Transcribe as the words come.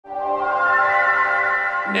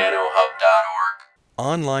nanohub.org.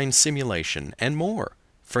 Online simulation, and more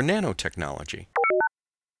for nanotechnology.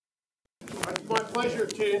 It's my pleasure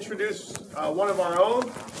to introduce one of our own.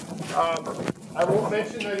 I won't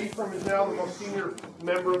mention that Ephriam is now the most senior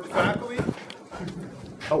member of the faculty.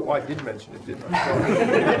 Oh, I did mention it, didn't I?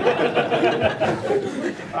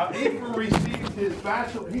 Ephriam received his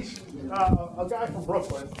bachelor. He's a guy from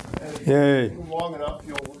Brooklyn, and if you know him long enough,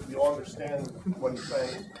 you'll understand what he's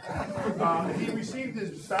saying. He received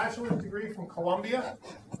his bachelor's degree from Columbia,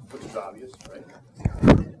 which is obvious, right?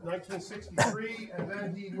 1963, and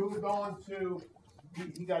then he moved on to.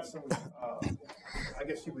 He got some. I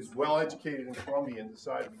guess he was well educated in Columbia and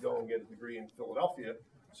decided to go and get a degree in Philadelphia.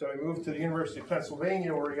 So he moved to the University of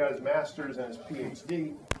Pennsylvania, where he got his master's and his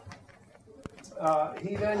PhD.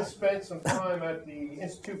 He then spent some time at the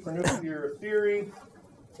Institute for Nuclear Theory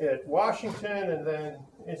at Washington, and then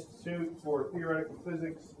Institute for Theoretical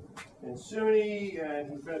Physics in SUNY, and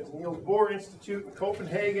he's been at the Niels Bohr Institute in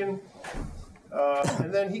Copenhagen.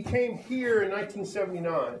 And then he came here in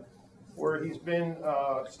 1979, where he's been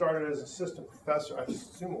started as assistant professor. I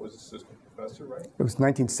assume it was assistant professor, right? It was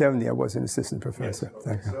 1970. I was an assistant professor. Yes,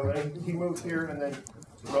 okay. So then he moved here and then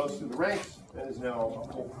rose through the ranks and is now a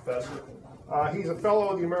full professor. He's a fellow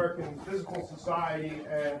of the American Physical Society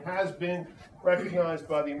and has been recognized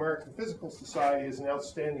by the American Physical Society as an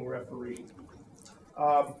outstanding referee.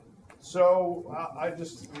 So I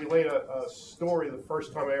just relate a story the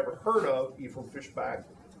first time I ever heard of Ephriam Fischbach.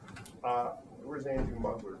 Where's Andrew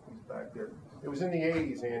Mugler? He's back there. It was in the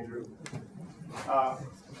 80s, Andrew.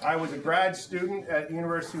 I was a grad student at the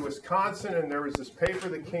University of Wisconsin, and there was this paper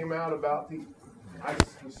that came out about the,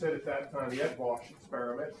 we said at that time, the Eötvös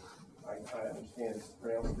experiment. I understand it's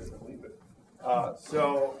pronounced differently, but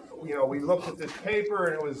so, you know, we looked at this paper,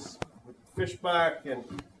 and it was Fischbach and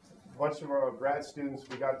a bunch of our grad students.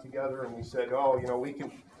 We got together, and we said, oh, you know,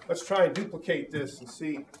 let's try and duplicate this and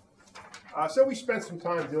see. So we spent some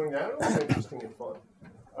time doing that. It was interesting and fun.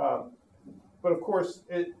 But of course,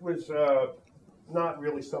 it was not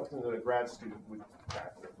really something that a grad student would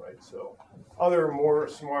tackle, right? So other more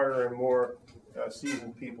smarter and more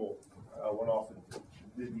seasoned people went off and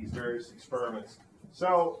did these various experiments.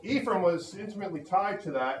 So Ephriam was intimately tied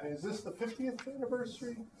to that. And is this the 50th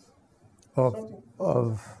anniversary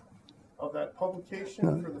of that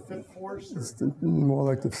publication for the Fifth Force? It's more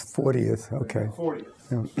like the 40th. Okay.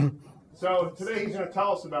 40th. Yeah. So today he's going to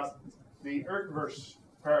tell us about the Eötvös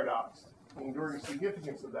paradox, the enduring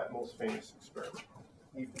significance of that most famous experiment.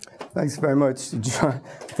 Thanks very much, John.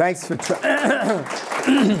 Thanks for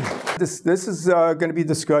this is going to be a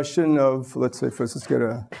discussion of, let's say, first let's get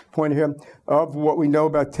a point here, of what we know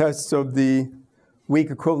about tests of the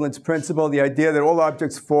weak equivalence principle, the idea that all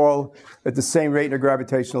objects fall at the same rate in a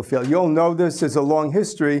gravitational field. You'll know this, there's a long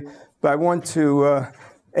history, but I want to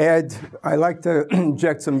I like to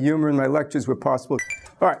inject some humor in my lectures where possible.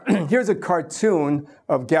 All right, here's a cartoon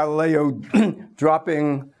of Galileo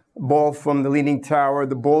dropping a ball from the leaning tower.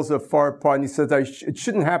 The balls are far apart, and he says, it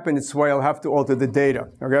shouldn't happen this way, I'll have to alter the data,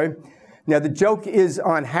 okay? Now, the joke is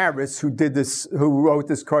on Harris, who wrote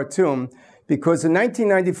this cartoon, because in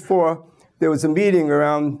 1994, there was a meeting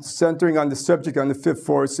centering on the subject on the Fifth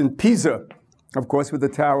Force in Pisa, of course, where the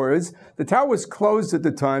tower is. The tower was closed at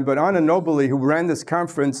the time, but Anna Nobili, who ran this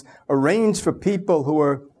conference, arranged for people who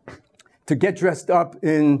were to get dressed up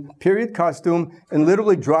in period costume and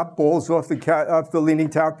literally drop balls off the leaning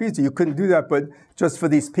tower Pisa. You couldn't do that, but just for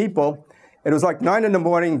these people. It was like 9 in the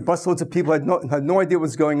morning, busloads of people had no idea what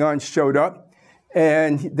was going on, showed up,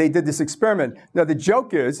 and they did this experiment. Now, the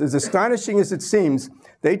joke is, as astonishing as it seems,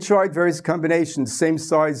 they tried various combinations, same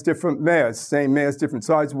size, different mass, same mass, different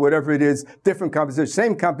size, whatever it is, different composition,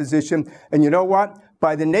 same composition. And you know what?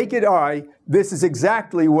 By the naked eye, this is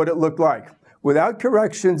exactly what it looked like. Without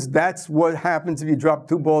corrections, that's what happens if you drop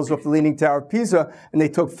 2 balls off the Leaning Tower of Pisa. And they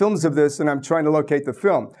took films of this, and I'm trying to locate the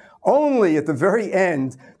film. Only at the very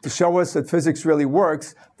end, to show us that physics really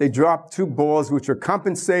works, they dropped 2 balls which are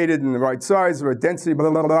compensated in the right size, or density,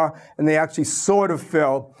 blah, blah, blah, and they actually sort of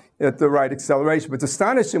fell at the right acceleration. But it's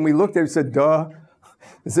astonishing. We looked at it and said, duh,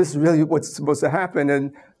 is this really what's supposed to happen?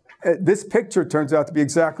 And this picture turns out to be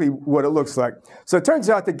exactly what it looks like. So it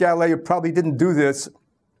turns out that Galileo probably didn't do this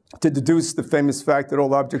to deduce the famous fact that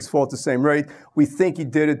all objects fall at the same rate. We think he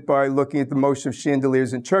did it by looking at the motion of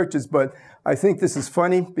chandeliers in churches, but I think this is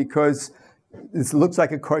funny because this looks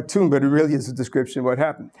like a cartoon, but it really is a description of what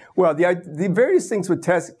happened. Well, the various things were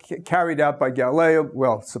carried out by Galileo,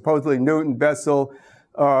 well, supposedly Newton, Bessel,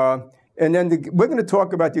 and then we're going to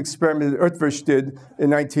talk about the experiment that Eötvös did in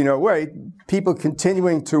 1908, people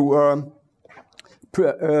continuing to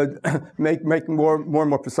making more and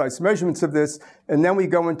more precise measurements of this. And then we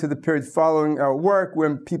go into the period following our work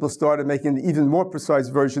when people started making even more precise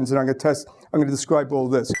versions, and I'm going to describe all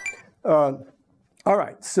this. All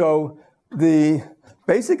right, so the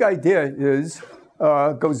basic idea is,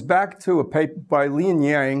 goes back to a paper by Li and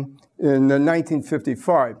Yang in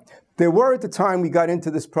 1955. There were, at the time we got into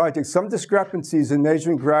this project, some discrepancies in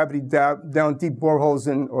measuring gravity down deep boreholes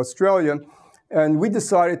in Australia, and we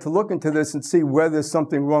decided to look into this and see whether there's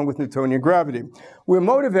something wrong with Newtonian gravity. We're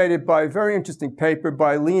motivated by a very interesting paper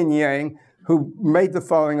by Li and Yang, who made the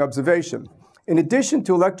following observation. In addition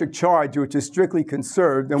to electric charge, which is strictly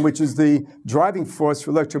conserved and which is the driving force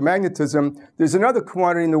for electromagnetism, there's another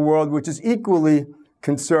quantity in the world which is equally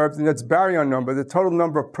conserved, and that's baryon number, the total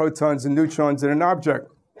number of protons and neutrons in an object.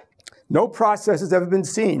 No process has ever been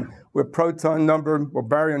seen where proton number or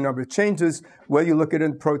baryon number changes, whether you look at it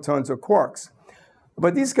in protons or quarks.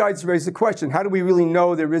 But these guys raise the question, how do we really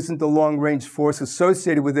know there isn't a long-range force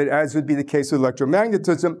associated with it, as would be the case with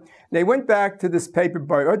electromagnetism? And they went back to this paper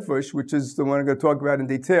by Eötvös, which is the one I'm going to talk about in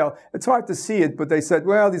detail. It's hard to see it, but they said,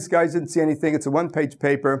 well, these guys didn't see anything. It's a one-page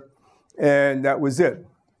paper, and that was it.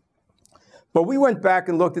 But we went back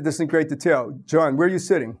and looked at this in great detail. John, where are you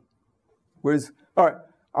sitting? All right.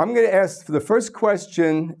 I'm going to ask for the first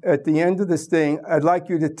question at the end of this thing. I'd like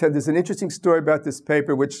you to tell, there's an interesting story about this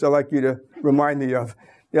paper, which I'd like you to remind me of.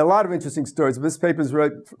 There are a lot of interesting stories, but this paper is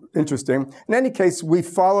really interesting. In any case, we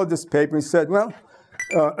followed this paper and said, well,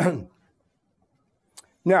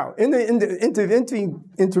 now, in the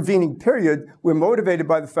intervening period, we're motivated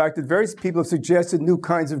by the fact that various people have suggested new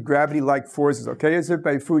kinds of gravity-like forces. Okay, is it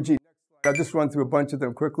by Fuji? I'll just run through a bunch of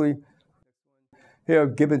them quickly. Here,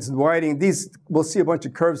 Gibbons and Whiting. These, we'll see a bunch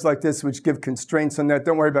of curves like this which give constraints on that.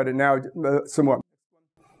 Don't worry about it now, somewhat.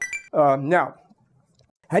 Now,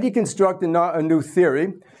 how do you construct a new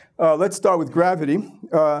theory? Let's start with gravity.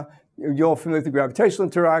 You're all familiar with the gravitational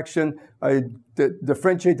interaction. I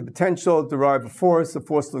differentiate the potential, derive a force. The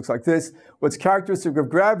force looks like this. What's characteristic of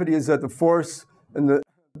gravity is that the force on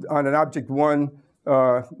an object one,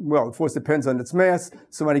 well, the force depends on its mass.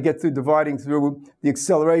 So when I get through dividing through, the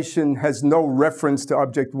acceleration has no reference to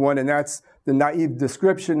object one, and that's the naive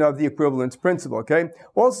description of the equivalence principle, okay?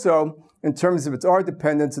 Also, in terms of its R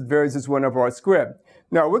dependence, it varies as 1 over R squared.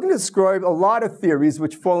 Now, we're going to describe a lot of theories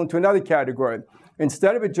which fall into another category.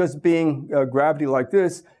 Instead of it just being gravity like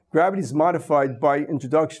this, gravity is modified by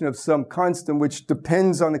introduction of some constant which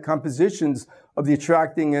depends on the compositions of the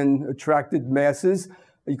attracting and attracted masses.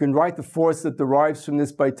 You can write the force that derives from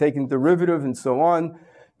this by taking the derivative and so on.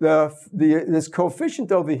 This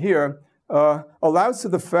coefficient over here allows for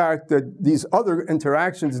the fact that these other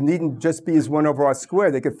interactions needn't just be as 1 over R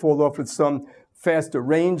squared. They could fall off with some faster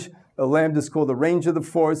range. Lambda is called the range of the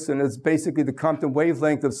force, and it's basically the Compton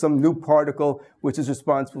wavelength of some new particle which is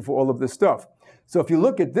responsible for all of this stuff. So if you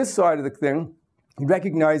look at this side of the thing, you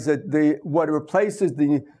recognize that what replaces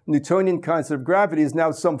the Newtonian constant of gravity is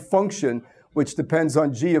now some function which depends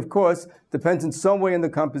on G, of course, depends in some way on the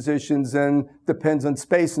compositions, and depends on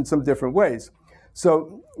space in some different ways.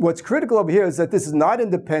 So what's critical over here is that this is not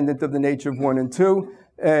independent of the nature of 1 and 2,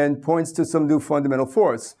 and points to some new fundamental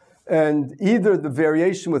force. And either the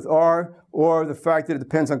variation with R or the fact that it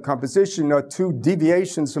depends on composition are two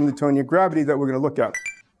deviations from Newtonian gravity that we're going to look at.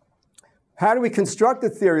 How do we construct a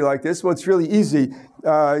theory like this? Well, it's really easy.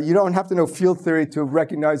 You don't have to know field theory to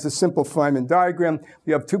recognize the simple Feynman diagram.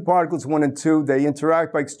 We have two particles, 1 and 2. They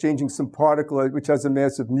interact by exchanging some particle which has a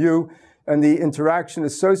mass of mu. And the interaction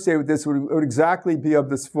associated with this would exactly be of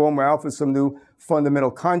this form, where alpha is some new fundamental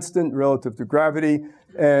constant relative to gravity.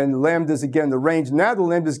 And lambda is, again, the range. Now the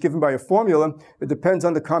lambda is given by a formula. It depends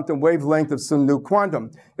on the Compton wavelength of some new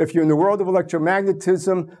quantum. If you're in the world of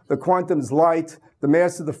electromagnetism, the quantum is light. The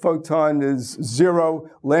mass of the photon is 0.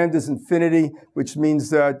 Lambda is infinity, which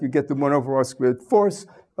means that you get the 1 over R squared force.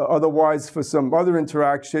 Otherwise, for some other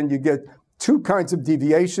interaction, you get two kinds of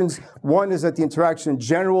deviations. One is that the interaction in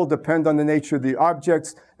general depends on the nature of the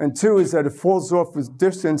objects, and two is that it falls off with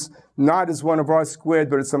distance, not as 1 over R squared,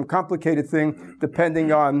 but it's some complicated thing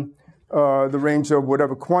depending on the range of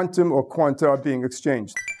whatever quantum or quanta are being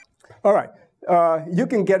exchanged. All right, you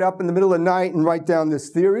can get up in the middle of the night and write down this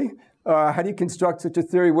theory. How do you construct such a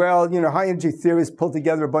theory? Well, you know, high-energy theorists pull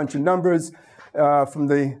together a bunch of numbers from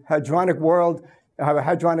the hadronic world. I have a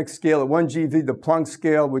hadronic scale at 1 GeV, the Planck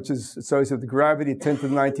scale, which is associated with gravity, 10 to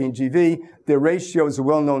the 19 GeV. Their ratio is a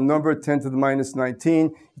well-known number, 10 to the minus 19.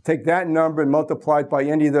 You take that number and multiply it by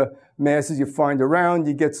any of the masses you find around.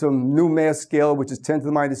 You get some new mass scale, which is 10 to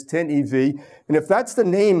the minus 10 eV. And if that's the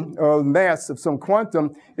name of mass of some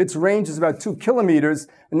quantum, its range is about 2 kilometers.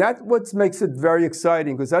 And that's what makes it very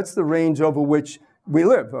exciting, because that's the range over which we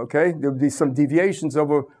live, okay? There would be some deviations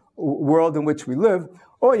over a world in which we live,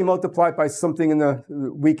 or you multiply it by something in the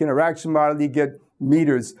weak interaction model, you get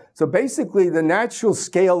meters. So basically, the natural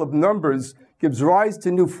scale of numbers gives rise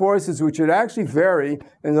to new forces which would actually vary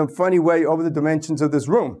in a funny way over the dimensions of this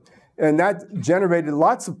room. And that generated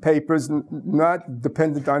lots of papers, not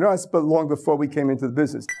dependent on us, but long before we came into the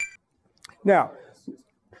business. Now,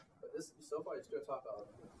 so far, it's going to talk about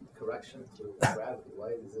correction to gravity. Why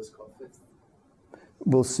is this called fifth?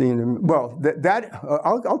 We'll see. Well,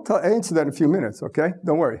 I'll answer that in a few minutes, okay?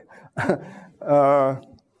 Don't worry.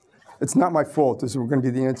 It's not my fault. This is going to be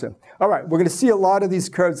the answer. All right, we're going to see a lot of these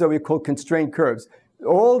curves that we call constraint curves.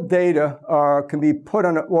 All data can be put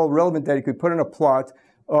on, all relevant data can be put on a plot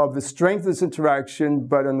of the strength of this interaction,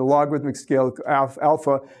 but on the logarithmic scale,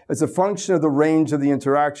 alpha, as a function of the range of the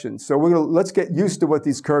interaction. So let's get used to what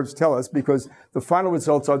these curves tell us, because the final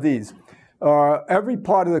results are these. Every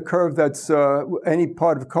part of the curve that's any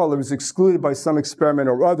part of color is excluded by some experiment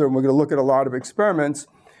or other, and we're going to look at a lot of experiments.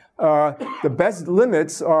 The best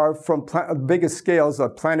limits are from biggest scales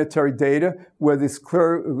of planetary data, where these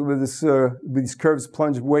curves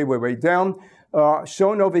plunge way, way, way down.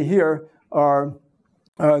 Shown over here are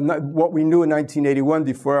what we knew in 1981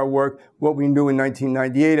 before our work, what we knew in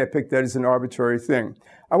 1998. I picked that as an arbitrary thing.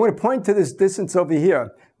 I want to point to this distance over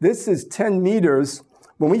here. This is 10 meters.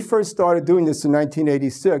 When we first started doing this in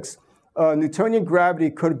 1986, Newtonian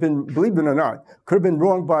gravity could have been, believe it or not, could have been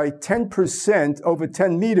wrong by 10% over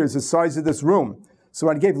 10 meters, the size of this room. So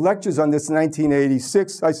when I gave lectures on this in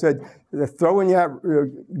 1986, I said,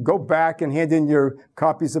 go back and hand in your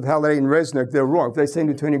copies of Halliday and Resnick. They're wrong. If they say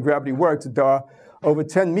Newtonian gravity works, over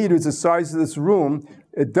 10 meters, the size of this room,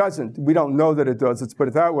 it doesn't. We don't know that it does. Let's put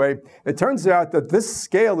it that way. It turns out that this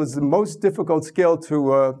scale is the most difficult scale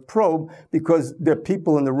to probe because there are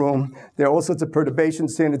people in the room. There are all sorts of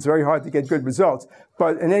perturbations, and it's very hard to get good results.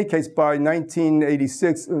 But in any case, by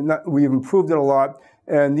 1986, we've improved it a lot.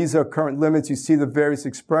 And these are current limits. You see the various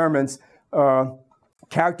experiments.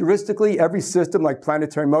 Characteristically, every system, like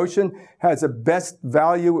planetary motion, has a best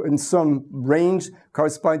value in some range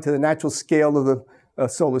corresponding to the natural scale of the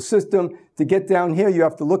solar system. To get down here, you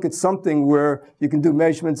have to look at something where you can do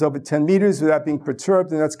measurements over 10 meters without being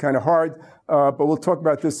perturbed, and that's kind of hard. But we'll talk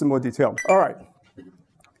about this in more detail. All right.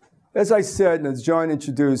 As I said, and as John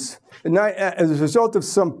introduced, as a result of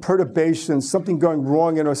some perturbations, something going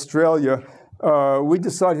wrong in Australia, we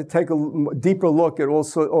decided to take a deeper look at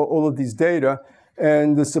all of these data.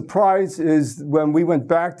 And the surprise is when we went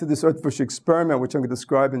back to this Eötvös experiment, which I'm going to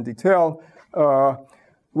describe in detail,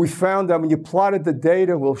 we found that when you plotted the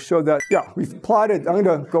data, we'll show that. Yeah, we've plotted. I'm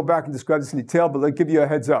going to go back and describe this in detail, but I'll give you a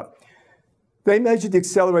heads up. They measured the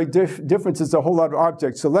accelerated differences of a whole lot of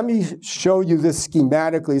objects. So let me show you this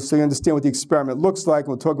schematically so you understand what the experiment looks like.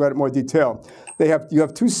 We'll talk about it in more detail. You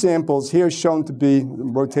have two samples here shown to be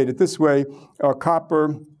rotated this way,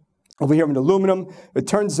 copper, over here in aluminum. It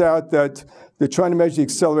turns out that they're trying to measure the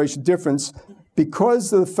acceleration difference.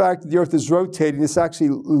 Because of the fact that the Earth is rotating, this actually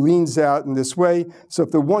leans out in this way. So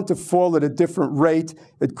if they want to fall at a different rate,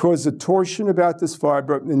 it causes a torsion about this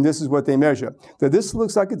fiber, and this is what they measure. Now, this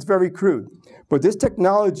looks like it's very crude. But this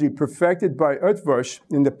technology perfected by Eötvös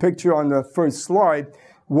in the picture on the first slide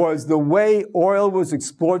was the way oil was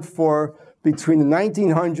explored for between the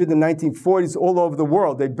 1900s and 1940s all over the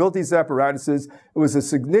world. They built these apparatuses. It was a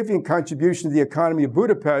significant contribution to the economy of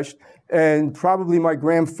Budapest, and probably my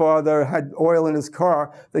grandfather had oil in his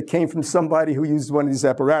car that came from somebody who used one of these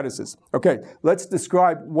apparatuses. Okay, let's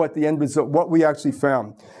describe what the end result, what we actually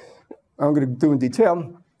found. I'm going to do in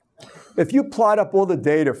detail. If you plot up all the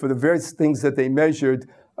data for the various things that they measured,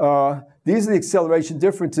 these are the acceleration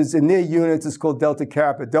differences. In their units, it's called delta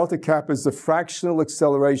kappa. Delta kappa is the fractional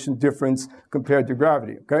acceleration difference compared to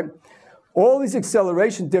gravity, okay? All these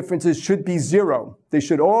acceleration differences should be zero. They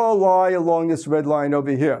should all lie along this red line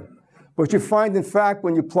over here. But you find, in fact,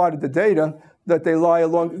 when you plotted the data, that they lie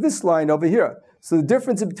along this line over here. So the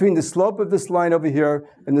difference between the slope of this line over here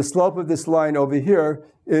and the slope of this line over here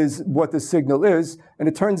is what the signal is. And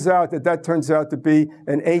it turns out that turns out to be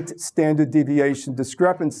an 8 standard deviation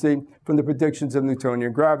discrepancy from the predictions of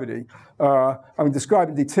Newtonian gravity. I'm going to describe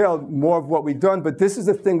in detail more of what we've done, but this is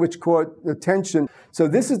the thing which caught attention. So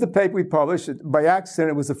this is the paper we published. By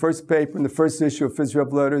accident, it was the first paper in the first issue of Physical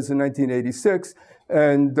Letters in 1986.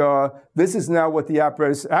 And this is now what the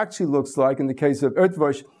apparatus actually looks like in the case of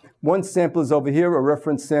Eötvös. One sample is over here, a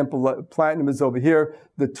reference sample, platinum is over here,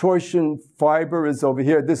 the torsion fiber is over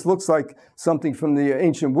here. This looks like something from the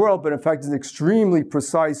ancient world, but in fact it's an extremely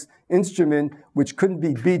precise instrument which couldn't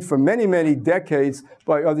be beat for many, many decades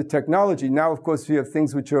by other technology. Now, of course, we have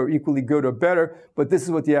things which are equally good or better, but this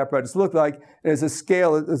is what the apparatus looked like. And as a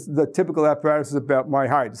scale, the typical apparatus is about my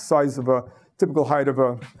height, the size of a typical height of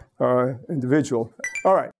a individual.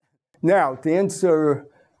 All right. Now, to answer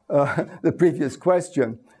the previous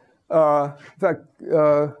question, in fact,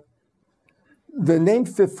 the name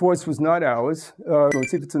fifth force was not ours.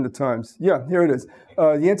 Let's see if it's in the Times. Yeah, here it is.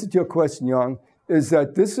 The answer to your question, Young, is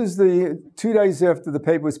that this is the 2 days after the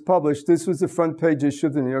paper was published, this was the front page issue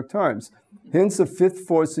of the New York Times. Hints of fifth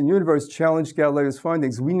force in universe challenged Galileo's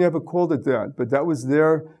findings. We never called it that, but that was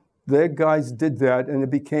their guys did that,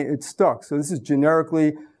 and it stuck. So this is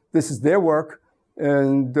generically, this is their work,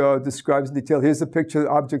 and describes in detail. Here's a picture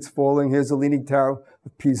of objects falling. Here's a leaning tower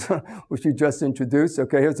of Pisa, which you just introduced.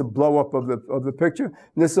 Okay, here's a blow-up of the picture.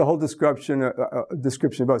 And this is a whole description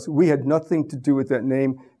of us. We had nothing to do with that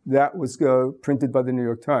name. That was printed by the New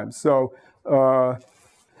York Times. So, all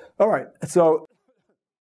right. So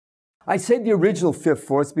I say the original fifth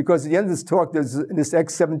force because at the end of this talk, there's this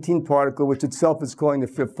X-17 particle, which itself is calling the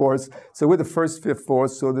fifth force. So we're the first fifth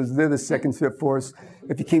force, so they're the second fifth force.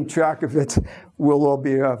 If you keep track of it, we'll all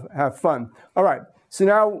have fun. All right, so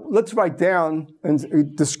now let's write down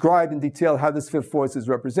and describe in detail how this fifth force is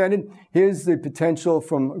represented. Here's the potential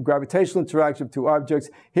from gravitational interaction of two objects.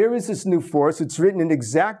 Here is this new force. It's written in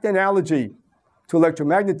exact analogy to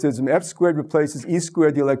electromagnetism. F squared replaces E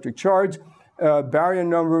squared, the electric charge. Barrier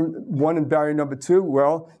number 1 and barrier number 2,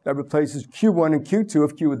 well, that replaces Q1 and Q2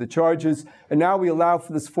 if Q are the charges. And now we allow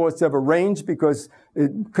for this force to have a range because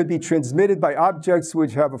it could be transmitted by objects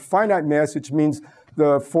which have a finite mass, which means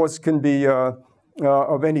the force can be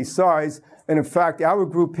of any size. And in fact, our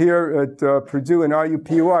group here at Purdue and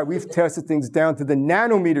RUPUI, we've tested things down to the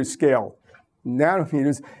nanometer scale.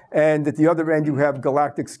 Nanometers, and at the other end you have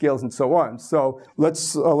galactic scales and so on. So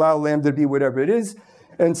let's allow lambda to be whatever it is.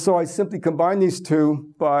 And so I simply combine these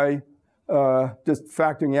two by just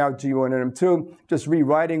factoring out G1 and M2, just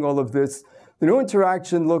rewriting all of this. The new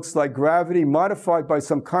interaction looks like gravity modified by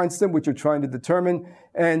some constant, which you're trying to determine.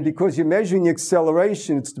 And because you're measuring the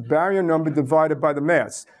acceleration, it's the barrier number divided by the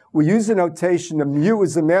mass. We use the notation of mu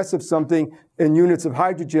is the mass of something in units of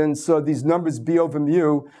hydrogen, so these numbers B over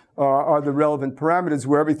mu are the relevant parameters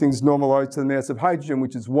where everything's normalized to the mass of hydrogen,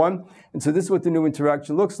 which is 1. And so this is what the new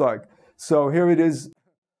interaction looks like. So here it is.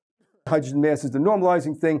 Hydrogen mass is the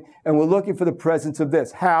normalizing thing, and we're looking for the presence of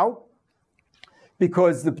this. How?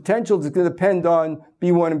 Because the potential is going to depend on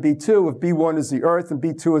B1 and B2. If B1 is the Earth and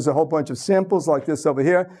B2 is a whole bunch of samples like this over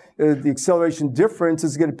here, the acceleration difference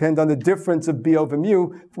is going to depend on the difference of B over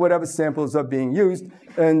mu for whatever samples are being used,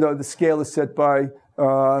 and the scale is set by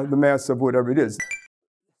the mass of whatever it is.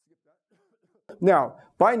 Now,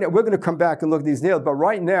 we're going to come back and look at these nails, but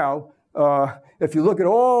right now, if you look at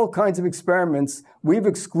all kinds of experiments, we've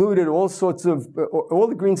excluded all sorts of, all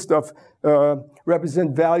the green stuff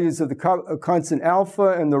represent values of the constant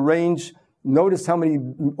alpha and the range. Notice how many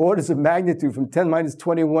orders of magnitude from 10 minus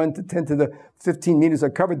 21 to 10 to the 15 meters are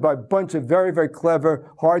covered by a bunch of very, very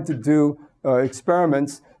clever, hard to do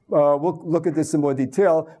experiments. We'll look at this in more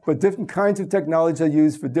detail, but different kinds of technology are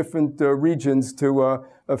used for different regions to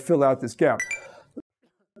fill out this gap.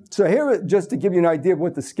 So here, just to give you an idea of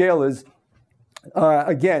what the scale is,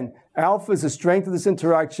 again, alpha is the strength of this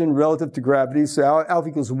interaction relative to gravity. So alpha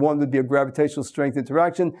equals 1 would be a gravitational strength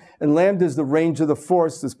interaction. And lambda is the range of the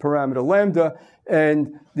force, this parameter lambda.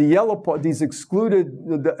 And the yellow part, these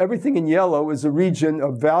excluded, everything in yellow is a region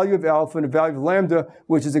of value of alpha and a value of lambda,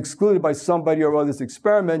 which is excluded by somebody or other's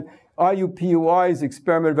experiment. RUPUI is the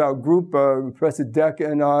experiment of our group, Professor Deck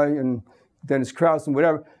and I and Dennis Krauss and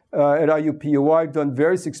whatever. At RUPUI, I've done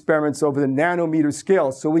various experiments over the nanometer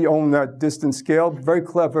scale. So we own that distance scale, very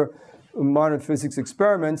clever modern physics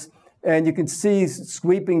experiments. And you can see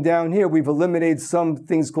sweeping down here, we've eliminated some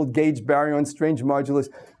things called gauge baryon, strange modulus.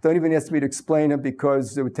 Don't even ask me to explain it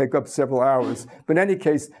because it would take up several hours. But in any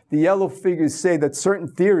case, the yellow figures say that certain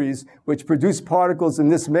theories which produce particles in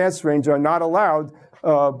this mass range are not allowed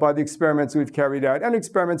by the experiments we've carried out and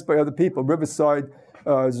experiments by other people. Riverside,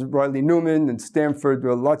 Riley Newman and Stanford,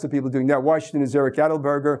 lots of people doing that. Washington is Eric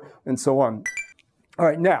Adelberger, and so on. All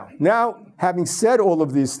right, now, having said all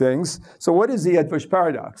of these things, so what is the Eötvös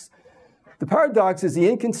paradox? The paradox is the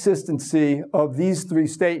inconsistency of these three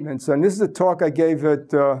statements, and this is a talk I gave at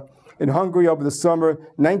in Hungary over the summer.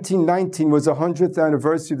 1919 was the 100th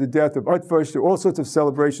anniversary of the death of Eötvös. There were all sorts of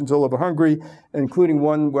celebrations all over Hungary, including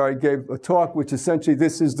one where I gave a talk, which essentially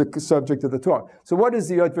this is the subject of the talk. So what is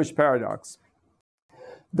the Eötvös paradox?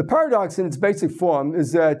 The paradox in its basic form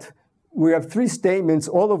is that we have three statements,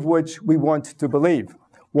 all of which we want to believe.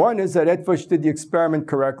 One is that Eötvös did the experiment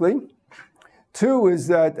correctly. Two is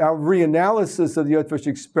that our reanalysis of the Eötvös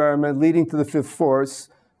experiment leading to the fifth force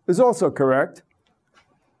is also correct.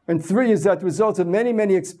 And three is that the results of many,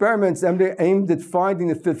 many experiments aimed at finding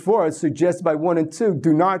the fifth force suggested by 1 and 2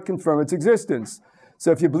 do not confirm its existence.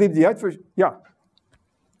 So if you believe the Eötvös, yeah?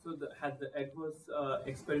 So had the Eötvös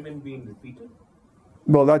experiment been repeated?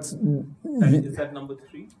 Well, that's... Is that number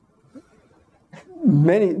 3?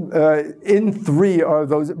 Many, in 3 are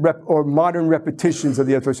those modern repetitions of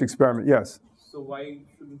the Eötvös experiment, yes. So why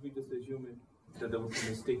shouldn't we just assume that there was a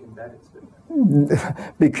mistake in that experiment?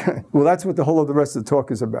 Because, well, that's what the whole of the rest of the talk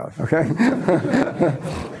is about, okay?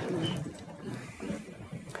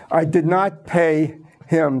 I did not pay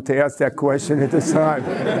him to ask that question at this time,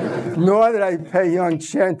 nor did I pay young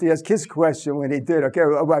Chen to ask his question when he did. Okay,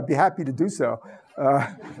 well, I'd be happy to do so.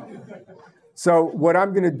 So what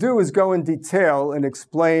I'm going to do is go in detail and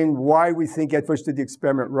explain why we think Eötvös did the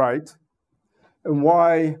experiment right, and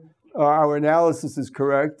why our analysis is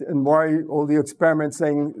correct, and why all the experiments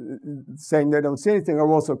saying they don't see anything are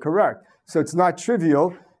also correct. So it's not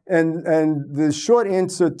trivial. And the short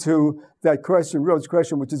answer to that question, Rhodes'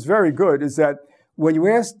 question, which is very good, is that when you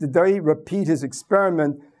ask, did they repeat his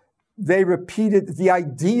experiment, they repeated the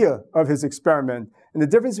idea of his experiment. And the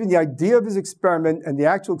difference between the idea of his experiment and the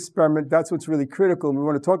actual experiment, that's what's really critical, and we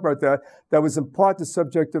want to talk about that. That was in part the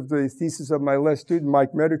subject of the thesis of my last student,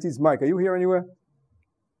 Mike Medites. Mike, are you here anywhere?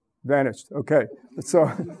 Vanished. Okay. So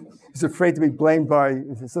he's afraid to be blamed by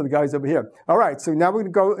some of the guys over here. All right. So now we're going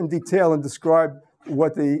to go in detail and describe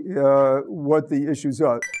what the issues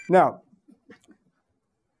are. Now,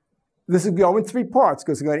 this is going in 3 parts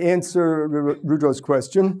because I'm going to answer Rudolph's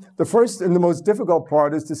question. The first and the most difficult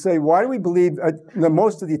part is to say, why do we believe,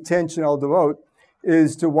 most of the attention I'll devote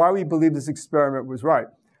is to why we believe this experiment was right.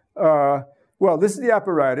 Well, this is the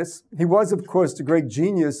apparatus. He was, of course, the great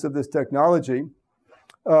genius of this technology.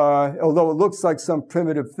 Although it looks like some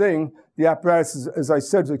primitive thing, the apparatus, is, as I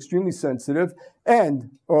said, is extremely sensitive.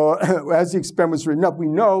 And as the experiment was written up, we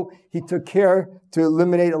know he took care to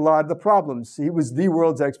eliminate a lot of the problems. He was the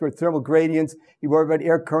world's expert. Thermal gradients, he worried about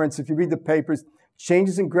air currents. If you read the papers,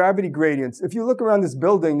 changes in gravity gradients. If you look around this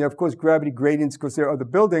building, there are, of course, gravity gradients because there are other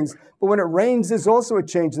buildings. But when it rains, there's also a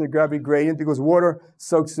change in the gravity gradient because water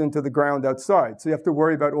soaks into the ground outside. So you have to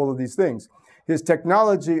worry about all of these things. His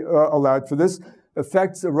technology allowed for this.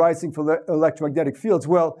 Effects arising from electromagnetic fields.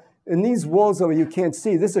 Well, in these walls over here, you can't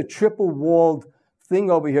see. This is a triple-walled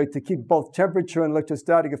thing over here to keep both temperature and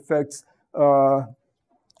electrostatic effects at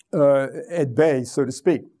bay, so to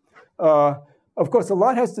speak. Of course, a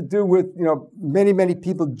lot has to do with many, many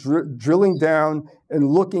people drilling down and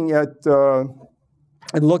looking at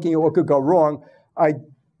what could go wrong. I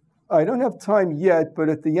don't have time yet, but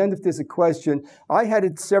at the end, if there's a question, I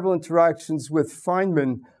had several interactions with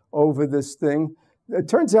Feynman over this thing. It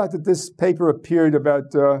turns out that this paper appeared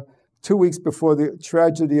about 2 weeks before the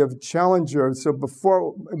tragedy of Challenger. So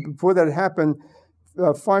before that happened,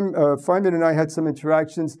 Feynman and I had some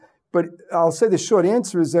interactions. But I'll say the short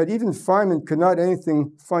answer is that even Feynman could not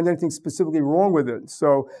find anything specifically wrong with it.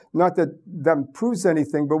 So not that that proves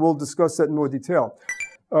anything, but we'll discuss that in more detail.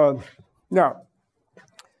 Now,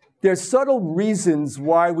 there's subtle reasons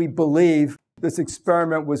why we believe this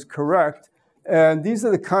experiment was correct. And these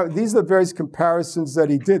are the various comparisons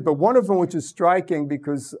that he did. But one of them, which is striking,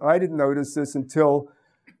 because I didn't notice this until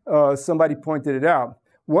somebody pointed it out.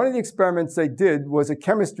 One of the experiments they did was a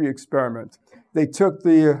chemistry experiment. They took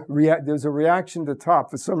there's a reaction at the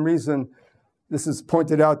top. For some reason, this is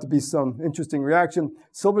pointed out to be some interesting reaction.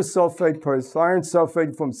 Silver sulfate plus iron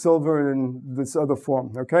sulfate from silver in this other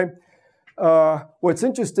form, okay? What's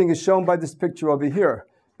interesting is shown by this picture over here.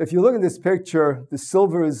 If you look at this picture, the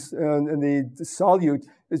silver and the solute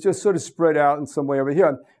is just sort of spread out in some way over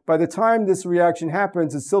here. By the time this reaction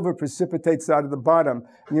happens, the silver precipitates out of the bottom.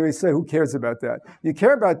 And you may say, who cares about that? You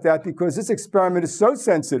care about that because this experiment is so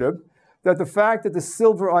sensitive that the fact that the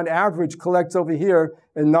silver on average collects over here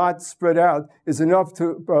and not spread out is enough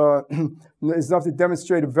to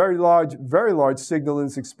demonstrate a very large signal in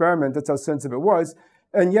this experiment. That's how sensitive it was.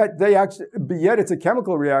 And yet it's a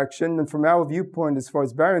chemical reaction, and from our viewpoint, as far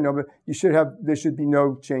as baryon number, there should be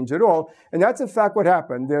no change at all. And that's in fact what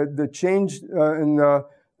happened. The change in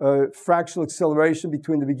fractional acceleration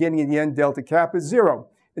between the beginning and the end delta cap is 0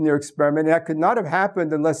 in their experiment. And that could not have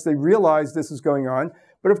happened unless they realized this was going on.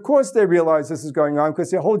 But of course they realized this is going on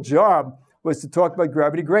because their whole job was to talk about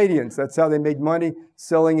gravity gradients. That's how they made money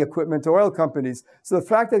selling equipment to oil companies. So the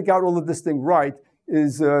fact that they got all of this thing right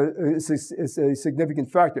is a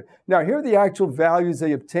significant factor. Now, here are the actual values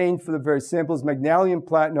they obtained for the various samples: magnesium,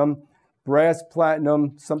 platinum, brass,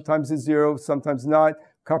 platinum, sometimes is 0, sometimes not,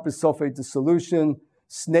 copper sulfate dissolution,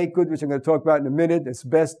 snakewood, which I'm going to talk about in a minute,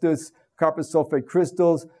 asbestos, copper sulfate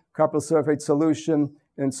crystals, copper sulfate solution,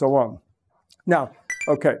 and so on. Now,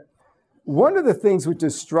 okay, one of the things which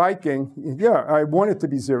is striking, yeah, I want it to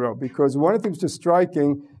be 0, because one of the things which is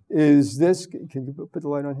striking is this. Can you put the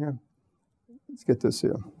light on here? Let's get this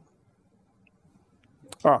here.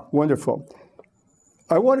 Ah, wonderful.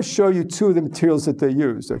 I want to show you two of the materials that they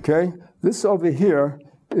used, okay? This over here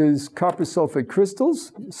is copper sulfate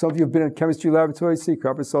crystals. Some of you have been in a chemistry laboratory, see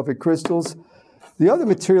copper sulfate crystals. The other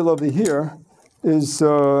material over here is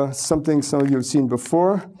something some of you have seen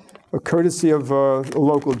before, a courtesy of a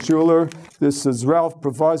local jeweler. This is Ralph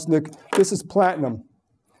Provoznik. This is platinum.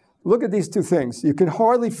 Look at these two things. You can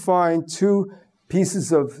hardly find two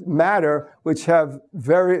pieces of matter which have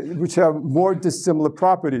more dissimilar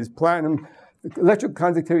properties. Platinum, electrical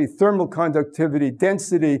conductivity, thermal conductivity,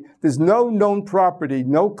 density. There's no known property,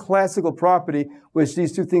 no classical property which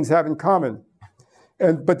these two things have in common.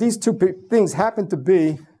 But these two things happen to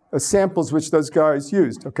be samples which those guys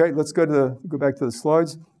used. Okay, let's go back to the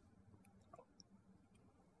slides.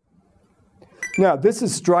 Now, this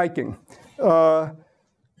is striking.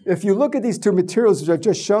 If you look at these two materials which I've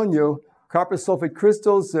just shown you, copper sulfate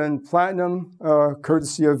crystals and platinum,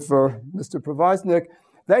 courtesy of Mr. Provoznik,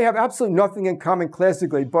 they have absolutely nothing in common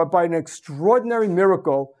classically, but by an extraordinary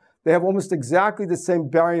miracle, they have almost exactly the same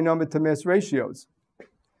baryon number to mass ratios.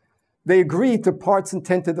 They agree to parts in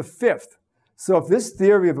 10 to the 5th. So if this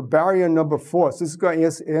theory of a baryon number force, this is going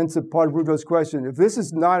to answer part of Rudolph's question, if this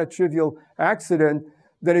is not a trivial accident,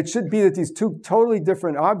 then it should be that these two totally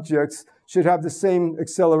different objects should have the same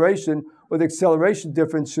acceleration, or the acceleration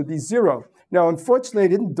difference should be 0. Now, unfortunately, I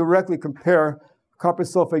didn't directly compare copper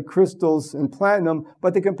sulfate crystals and platinum,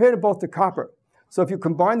 but they compared it both to copper. So if you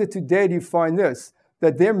combine the two data, you find this,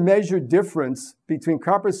 that their measured difference between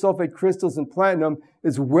copper sulfate crystals and platinum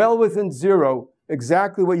is well within 0,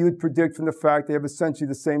 exactly what you would predict from the fact they have essentially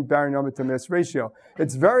the same baryon number to mass ratio.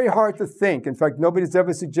 It's very hard to think. In fact, nobody's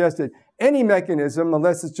ever suggested any mechanism,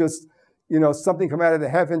 unless it's just something come out of the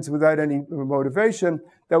heavens without any motivation,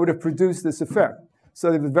 that would have produced this effect. So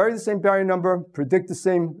they have the same baryon number, predict the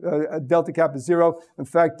same delta kappa 0. In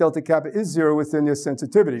fact, delta kappa is 0 within their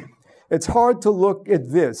sensitivity. It's hard to look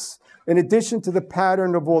at this, in addition to the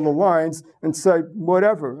pattern of all the lines, and say,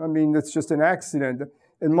 whatever. I mean, it's just an accident.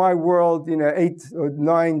 In my world, 8 or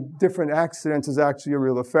 9 different accidents is actually a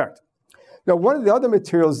real effect. Now, one of the other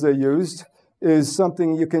materials they used is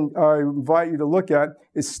something I invite you to look at,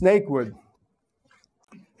 is snakewood.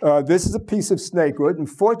 This is a piece of snakewood.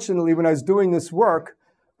 Unfortunately, when I was doing this work,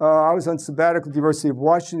 I was on sabbatical at the University of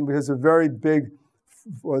Washington, which has a very big,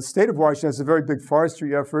 state of Washington has a very big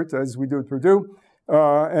forestry effort, as we do at Purdue.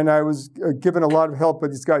 And I was given a lot of help by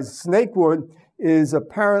these guys. Snakewood is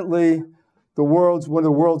apparently one of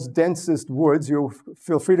the world's densest woods. You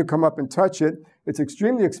feel free to come up and touch it. It's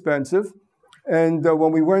extremely expensive. And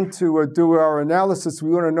when we went to do our analysis,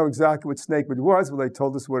 we wanted to know exactly what snakewood was. Well, they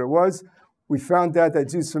told us what it was. We found out that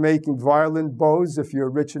it's used for making violin bows, if you're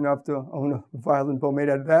rich enough to own a violin bow made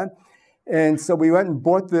out of that. And so we went and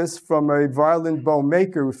bought this from a violin bow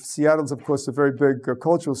maker. Seattle's, of course, a very big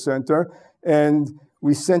cultural center. And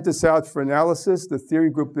we sent this out for analysis. The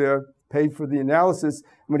theory group there paid for the analysis.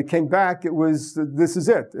 And when it came back, it was, this is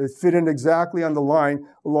it. It fit in exactly on the line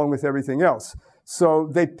along with everything else. So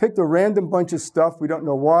they picked a random bunch of stuff. We don't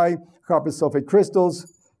know why. Copper sulfate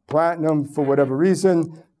crystals, platinum for whatever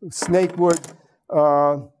reason, snakewood.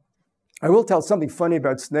 I will tell something funny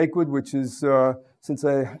about snakewood, which is, since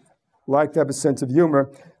I like to have a sense of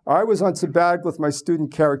humor, I was on sabbatical with my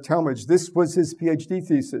student, Carrick Talmadge. This was his PhD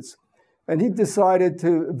thesis. And he decided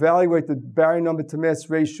to evaluate the baryon number to mass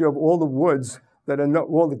ratio of all the woods that are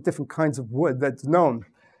all the different kinds of wood that's known.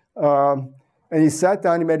 And he sat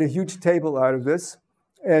down, he made a huge table out of this.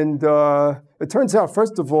 And it turns out,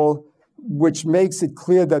 first of all, which makes it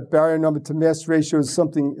clear that baryon number to mass ratio is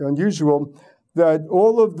something unusual, that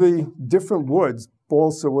all of the different woods,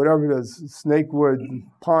 balsa, whatever it is, snakewood,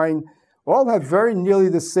 pine, all have very nearly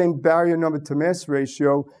the same baryon number to mass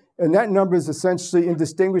ratio. And that number is essentially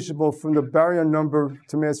indistinguishable from the baryon number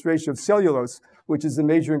to mass ratio of cellulose, which is the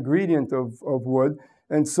major ingredient of wood.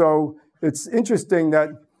 And so it's interesting that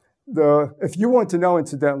if you want to know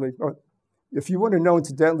incidentally what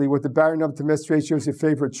the baryon number to mass ratio is your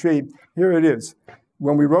favorite tree, here it is.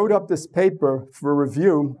 when we wrote up this paper for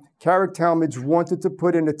review, Carrick Talmadge wanted to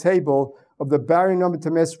put in a table of the baryon number to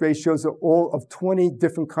mass ratios of 20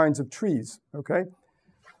 different kinds of trees, okay?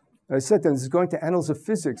 And I said to them, this is going to Annals of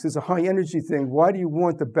Physics. This is a high energy thing. Why do you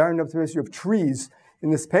want the baryon number to mass ratio of trees in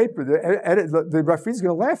this paper? The referee's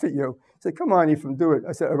going to laugh at you. He said, come on, Ephriam, do it.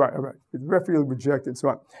 I said, all right. The referee will reject it, so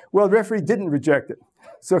on. Well, the referee didn't reject it.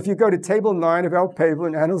 So if you go to table 9 of our paper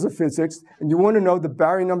in Annals of Physics, and you want to know the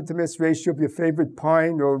baryon number to mass ratio of your favorite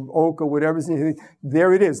pine or oak or whatever,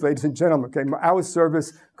 there it is, ladies and gentlemen. Okay, our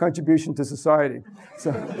service, contribution to society.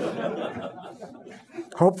 So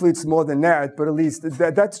hopefully it's more than that, but at least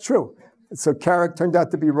that's true. So Carrick turned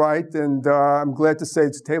out to be right, and I'm glad to say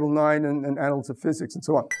it's table 9 and Annals of Physics and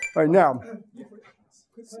so on. All right, now.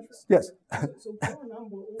 Yes. So baryon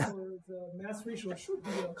number over the mass ratio should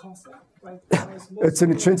be a constant, right? It's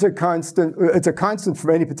an intrinsic constant. It's a constant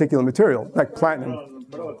for any particular material, like platinum.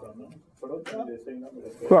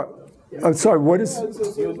 Well, I'm sorry. What is?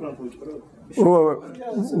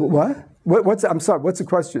 What's? I'm sorry. What's the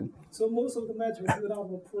question? So most of the matter is made up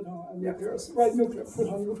of proton and nucleus, right? Nuclear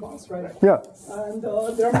proton neutrons, right? Yeah. And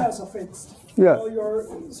their mass are fixed. Yeah.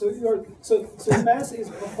 So mass is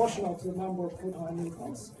proportional to the number of proton and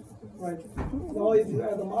neutrons, right? Now if you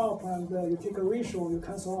add them up and you take a ratio, you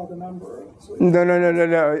cancel out the number. So No.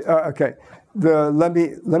 Okay. Let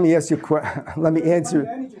me ask you. Let me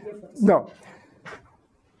answer. No.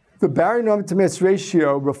 The baryon number to mass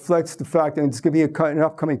ratio reflects the fact, and it's going to be an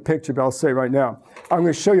upcoming picture, but I'll say right now. I'm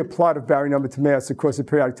going to show you a plot of baryon number to mass across the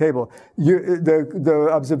periodic table. The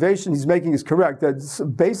observation he's making is correct, that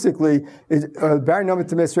basically baryon number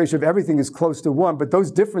to mass ratio of everything is close to 1, but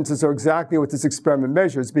those differences are exactly what this experiment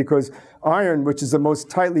measures, because iron, which is the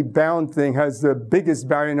most tightly bound thing, has the biggest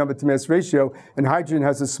baryon number to mass ratio, and hydrogen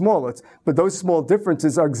has the smallest. But those small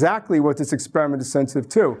differences are exactly what this experiment is sensitive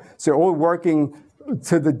to. So all working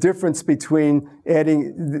to the difference between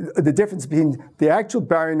the difference between the actual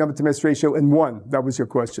baryon number to mass ratio and 1. That was your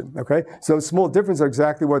question, okay? So small differences are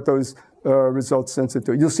exactly what those results sensitive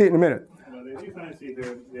to. You'll see it in a minute. The difference is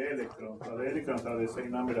the electrons. The electrons are the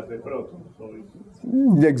same number as the protons. So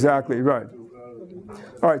exactly, right.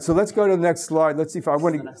 All right, so let's go to the next slide. Let's see if I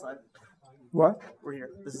want to... Next slide. What? We're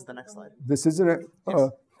here. This is the next slide. This isn't it?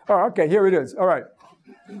 Yes. Oh, okay, here it is. All right.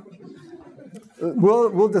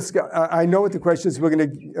 We'll discuss. I know what the question is. We're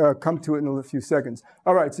going to come to it in a few seconds.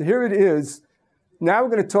 All right, so here it is. Now we're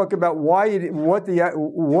going to talk about what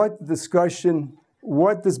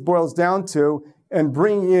this boils down to, and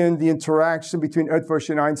bring in the interaction between Eötvös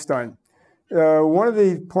and Einstein. One of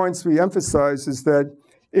the points we emphasize is that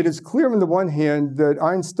it is clear on the one hand that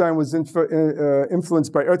Einstein was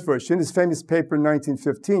influenced by Eötvös. In his famous paper in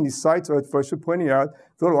 1915, he cites Eötvös for pointing out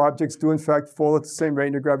that little objects do in fact fall at the same rate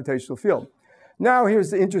in a gravitational field. Now here's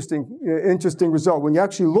the interesting result. When you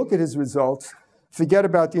actually look at his results, forget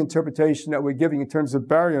about the interpretation that we're giving in terms of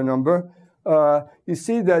baryon number. You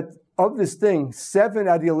see that of this thing, 7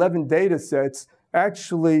 out of the 11 data sets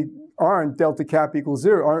actually aren't delta cap equals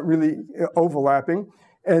 0, aren't really overlapping.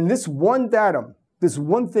 And this one datum, this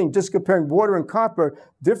one thing, just comparing water and copper,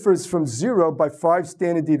 differs from 0 by 5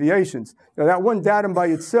 standard deviations. Now that one datum by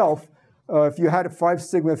itself, if you had a 5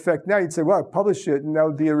 sigma effect now, you'd say, well, publish it, and that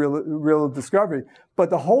would be a real discovery. But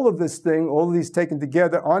the whole of this thing, all of these taken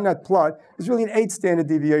together on that plot, is really an 8 standard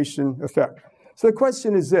deviation effect. So the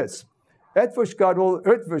question is this. Eötvös got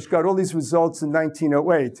all these results in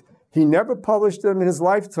 1908. He never published them in his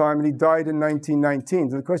lifetime, and he died in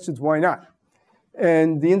 1919. So the question is, why not?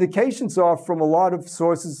 And the indications are from a lot of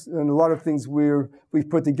sources and a lot of things we've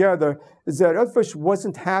put together, is that Eötvös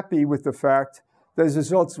wasn't happy with the fact that his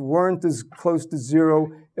results weren't as close to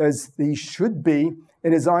 0 as they should be,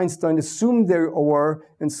 and as Einstein assumed they were,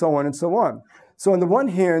 and so on and so on. So on the one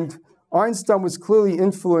hand, Einstein was clearly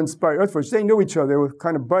influenced by Eötvös. They knew each other. They were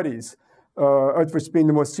kind of buddies, Eötvös being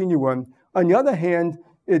the more senior one. On the other hand,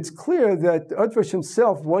 it's clear that Eötvös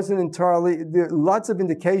himself wasn't entirely, there are lots of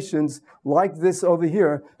indications like this over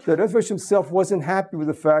here, that Eötvös himself wasn't happy with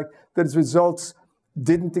the fact that his results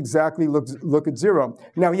didn't exactly look at 0.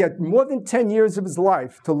 Now, he had more than 10 years of his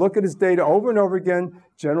life to look at his data over and over again.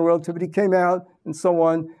 General relativity came out, and so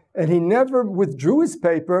on. And he never withdrew his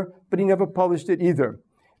paper, but he never published it either.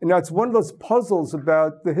 And that's one of those puzzles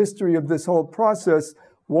about the history of this whole process,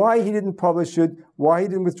 why he didn't publish it, why he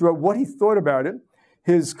didn't withdraw, what he thought about it.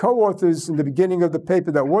 His co-authors in the beginning of the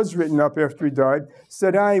paper that was written up after he died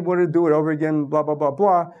said, he wanted to do it over again, blah, blah, blah,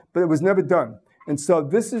 blah, but it was never done. And so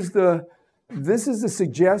this is the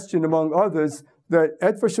suggestion, among others, that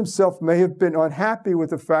Eötvös himself may have been unhappy with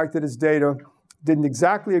the fact that his data didn't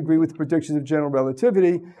exactly agree with the predictions of general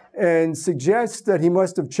relativity, and suggests that he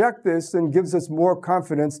must have checked this and gives us more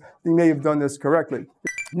confidence that he may have done this correctly.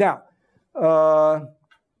 Now,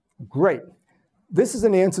 great. This is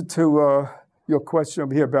an answer to your question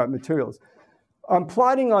over here about materials. I'm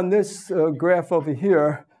plotting on this graph over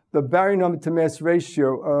here the baryon number to mass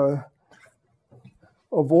ratio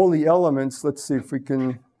of all the elements. Let's see if we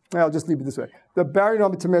can, I'll just leave it this way. The baryon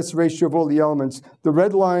number to mass ratio of all the elements. The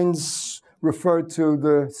red lines refer to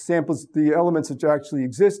the samples, the elements which actually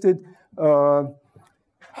existed.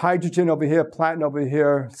 Hydrogen over here, platinum over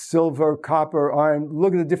here, silver, copper, iron.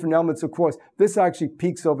 Look at the different elements, of course. This actually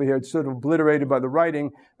peaks over here. It's sort of obliterated by the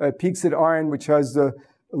writing. It peaks at iron, which has the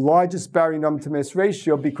largest baryon number to mass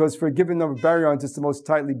ratio because for a given number of baryons, it's the most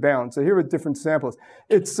tightly bound. So here are different samples.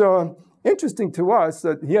 It's interesting to us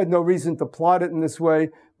that he had no reason to plot it in this way,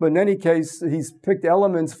 but in any case, he's picked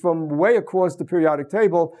elements from way across the periodic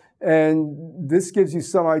table, and this gives you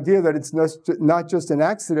some idea that it's not just an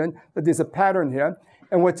accident, that there's a pattern here.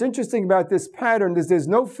 And what's interesting about this pattern is there's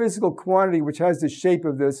no physical quantity which has the shape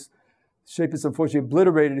of this. The shape is unfortunately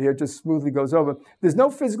obliterated here, it just smoothly goes over. There's no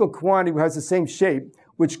physical quantity which has the same shape,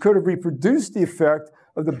 which could have reproduced the effect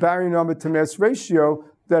of the baryon number to mass ratio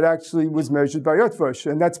that actually was measured by Eötvös.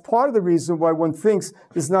 And that's part of the reason why one thinks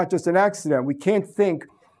this is not just an accident. We can't think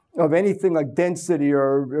of anything like density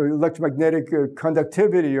or electromagnetic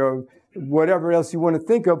conductivity or whatever else you want to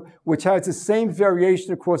think of, which has the same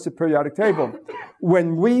variation across the periodic table.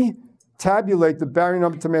 When we tabulate the baryon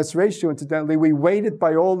number to mass ratio, incidentally, we weight it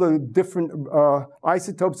by all the different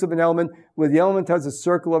isotopes of an element, where the element has a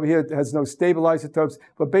circle over here, it has no stable isotopes,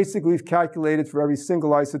 but basically we've calculated for every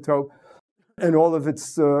single isotope and all of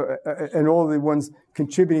its, and all the ones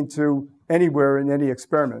contributing to anywhere in any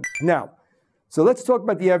experiment. Now, so let's talk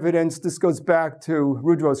about the evidence. This goes back to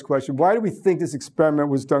Rudro's question. Why do we think this experiment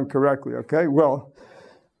was done correctly? Okay, well,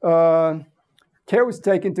 care was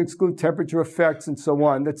taken to exclude temperature effects and so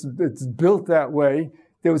on. It's built that way.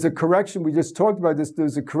 There was a correction. We just talked about this. There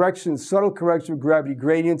was a correction, subtle correction of gravity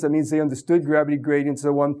gradients. That means they understood gravity gradients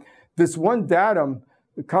and so on. This one datum,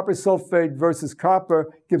 the copper sulfate versus copper,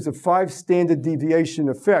 gives a 5 standard deviation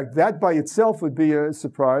effect. That by itself would be a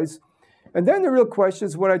surprise. And then the real question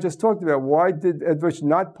is what I just talked about. Why did Eötvös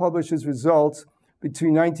not publish his results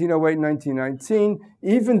between 1908 and 1919,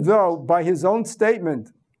 even though by his own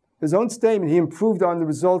statement, he improved on the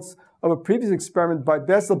results of a previous experiment by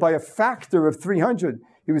Bessel by a factor of 300.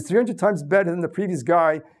 He was 300 times better than the previous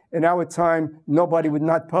guy. In our time, nobody would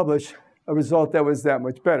not publish a result that was that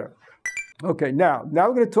much better. Okay, now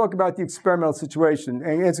we're going to talk about the experimental situation.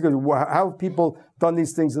 And answer goes, how have people done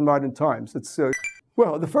these things in modern times?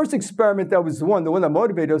 Well, the first experiment that was the one that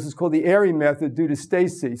motivated us is called the Airy method due to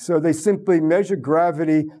Stacy. So they simply measure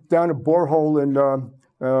gravity down a borehole in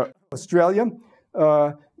Australia.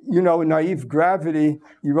 In naive gravity,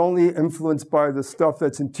 you're only influenced by the stuff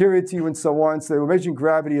that's interior to you and so on. So they were measuring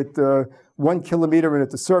gravity at 1 kilometer and at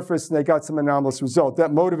the surface, and they got some anomalous result.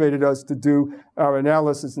 That motivated us to do our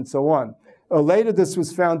analysis and so on. Later, this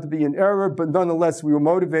was found to be an error, but nonetheless, we were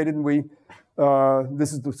motivated, and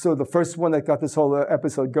this is the first one that got this whole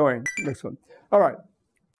episode going. Next one. All right.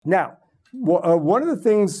 Now, one of the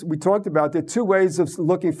things we talked about, there are 2 ways of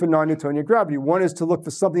looking for non-Newtonian gravity. One is to look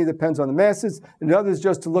for something that depends on the masses, and the other is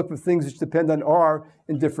just to look for things which depend on R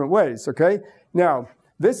in different ways, okay? Now,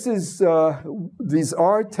 this is, these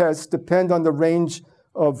R tests depend on the range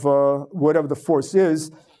of whatever the force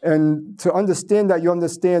is, and to understand that, you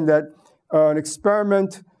understand that an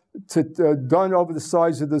experiment done over the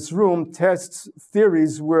size of this room tests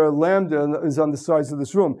theories where lambda is on the size of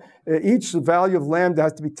this room. Each value of lambda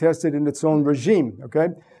has to be tested in its own regime, okay?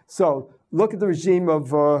 So look at the regime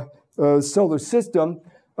of solar system.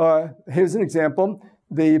 Here's an example.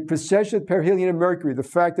 The precession of perihelion of Mercury, the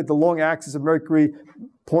fact that the long axis of Mercury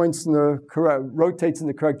rotates in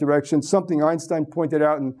the correct direction, something Einstein pointed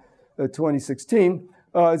out in 2016,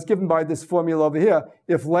 is given by this formula over here.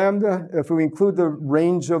 If we include the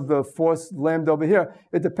range of the force lambda over here,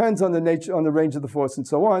 it depends on the nature, on the range of the force and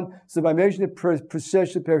so on. So by measuring the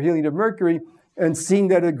precession of perihelion of Mercury and seeing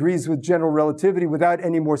that it agrees with general relativity without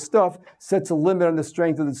any more stuff, sets a limit on the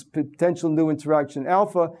strength of this potential new interaction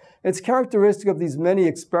alpha. It's characteristic of these many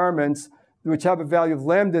experiments which have a value of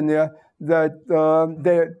lambda in there that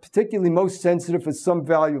they're particularly most sensitive for some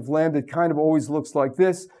value of lambda. It kind of always looks like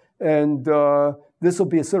this. And this will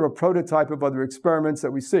be a sort of a prototype of other experiments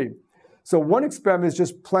that we see. So one experiment is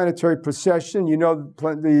just planetary precession. You know,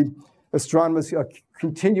 the astronomers are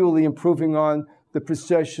continually improving on the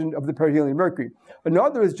precession of the perihelion of Mercury.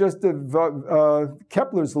 Another is just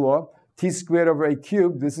Kepler's law, T squared over A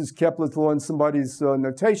cubed. This is Kepler's law in somebody's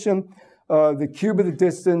notation. the cube of the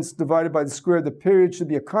distance divided by the square of the period should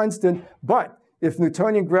be a constant. But if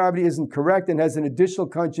Newtonian gravity isn't correct and has an additional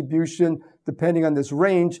contribution depending on this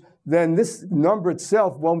range, then this number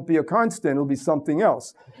itself won't be a constant. It'll be something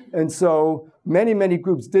else. And so many, many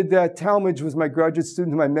groups did that. Talmadge was my graduate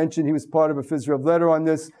student whom I mentioned. He was part of a phys rev letter on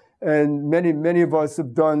this. And many, many of us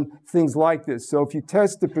have done things like this. So if you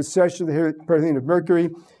test the precession of the perihelion of Mercury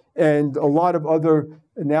and a lot of other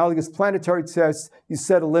analogous planetary tests, you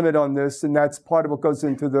set a limit on this, and that's part of what goes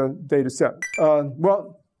into the data set.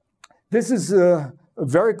 Well, this is a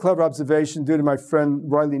very clever observation due to my friend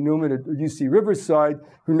Riley Newman at UC Riverside,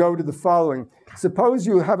 who noted the following. Suppose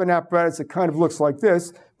you have an apparatus that kind of looks like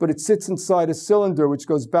this, but it sits inside a cylinder which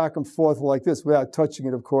goes back and forth like this without touching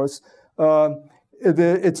it, of course.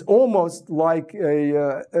 It's almost like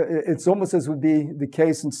it's almost as would be the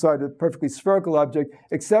case inside a perfectly spherical object,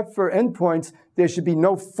 except for endpoints, there should be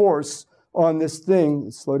no force on this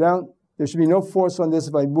thing. Slow down. There should be no force on this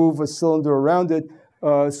if I move a cylinder around it,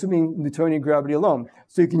 assuming Newtonian gravity alone.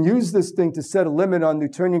 So you can use this thing to set a limit on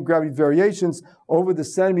Newtonian gravity variations over the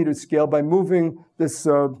centimeter scale by moving this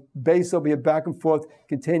base over here back and forth,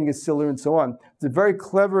 containing a cylinder and so on. It's a very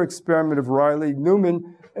clever experiment of Riley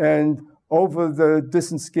Newman, and over the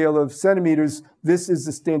distance scale of centimeters, this is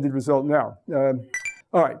the standard result now.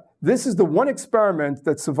 All right, this is the one experiment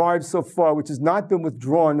that survived so far, which has not been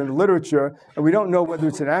withdrawn in the literature, and we don't know whether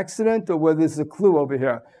it's an accident or whether there's a clue over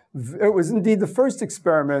here. It was indeed the first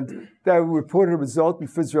experiment that reported a result in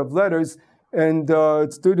phys rev letters, and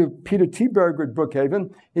it's due to Peter Tieberger at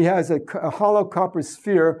Brookhaven. He has a hollow copper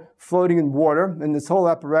sphere floating in water, and this whole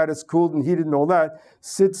apparatus, cooled and heated and all that,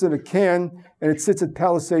 sits in a can, and it sits at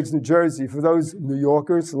Palisades, New Jersey. For those New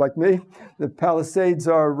Yorkers like me, the Palisades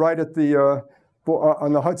are right at the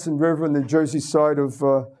on the Hudson River on the Jersey side of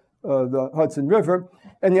the Hudson River.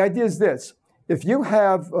 And the idea is this. If you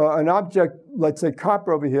have an object, let's say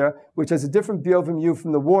copper over here, which has a different BOV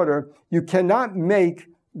from the water, you cannot make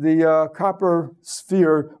the copper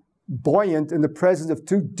sphere buoyant in the presence of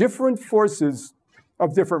two different forces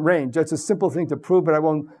of different range. That's a simple thing to prove, but I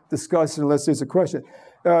won't discuss it unless there's a question.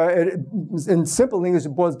 In simple English,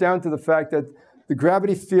 it boils down to the fact that the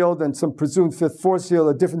gravity field and some presumed fifth force field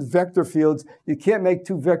are different vector fields. You can't make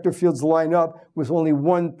two vector fields line up with only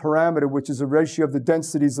one parameter, which is a ratio of the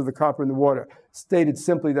densities of the copper in the water. Stated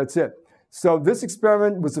simply, that's it. So this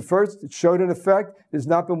experiment was the first. It showed an effect. It has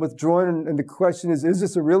not been withdrawn. And the question is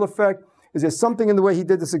this a real effect? Is there something in the way he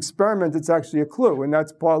did this experiment that's actually a clue? And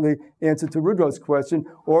that's partly answer to Rudolph's question.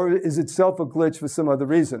 Or is it itself a glitch for some other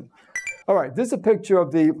reason? All right, this is a picture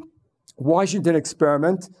of the Washington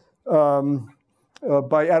experiment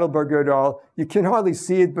by Adelberger et al. You can hardly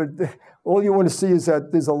see it, but all you want to see is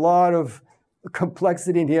that there's a lot of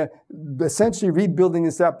complexity in here, essentially rebuilding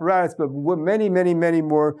this apparatus, but with many, many, many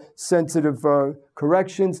more sensitive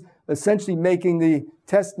corrections, essentially making the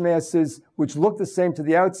test masses, which look the same to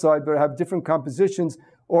the outside, but have different compositions,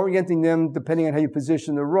 orienting them, depending on how you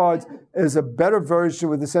position the rods, as a better version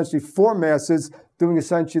with essentially four masses, doing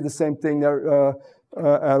essentially the same thing that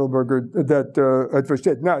Eötvös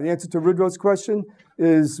did. Now, the answer to Rudolph's question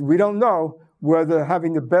is we don't know whether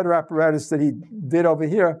having the better apparatus that he did over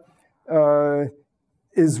here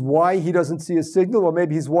is why he doesn't see a signal, or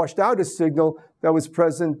maybe he's washed out a signal that was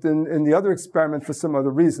present in the other experiment for some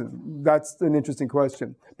other reason. That's an interesting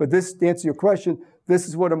question. But this, to answer your question, this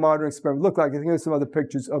is what a modern experiment looked like. I think there's some other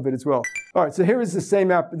pictures of it as well. All right, so here is the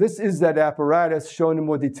same app. This is that apparatus shown in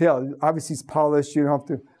more detail. Obviously, it's polished. You don't have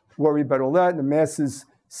to worry about all that. And the masses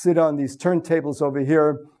sit on these turntables over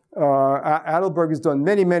here. Adelberg has done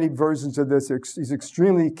many, many versions of this. He's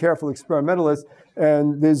extremely careful experimentalist,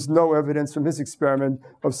 and there's no evidence from his experiment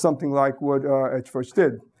of something like what Eötvös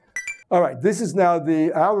did. All right, this is now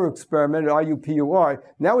our experiment at IUPUI.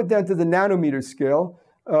 Now we're down to the nanometer scale.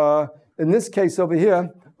 In this case over here,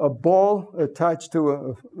 a ball attached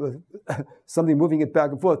to something moving it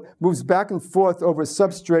back and forth, moves back and forth over a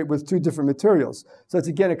substrate with two different materials. So it's,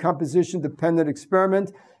 again, a composition-dependent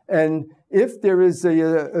experiment. And if there is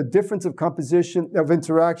a difference of composition, of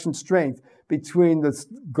interaction strength between the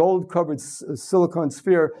gold-covered silicon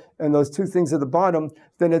sphere and those two things at the bottom,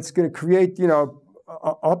 then it's going to create,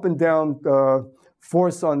 up and down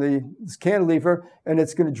force on this cantilever, and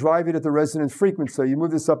it's going to drive it at the resonant frequency. You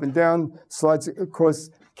move this up and down, slides across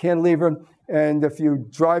cantilever, and if you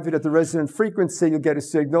drive it at the resonant frequency, you'll get a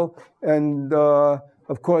signal. And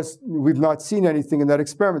of course, we've not seen anything in that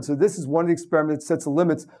experiment. So this is one of the experiments that sets the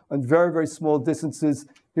limits on very, very small distances.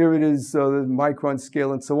 Here it is, the micron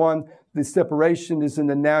scale and so on. The separation is in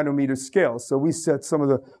the nanometer scale. So we set some of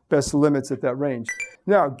the best limits at that range.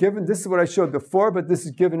 Now, given, this is what I showed before, but this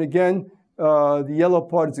is given again The yellow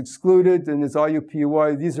part is excluded, and there's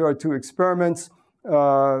RUPY. These are our two experiments,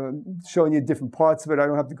 showing you different parts of it. I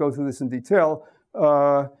don't have to go through this in detail.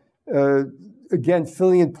 Again,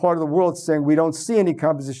 filling in part of the world, saying we don't see any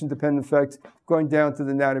composition-dependent effects going down to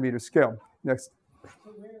the nanometer scale. Next. So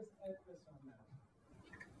where is Eötvös on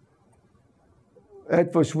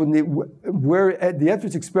that? Eötvös wouldn't. The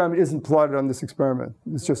Eötvös experiment isn't plotted on this experiment.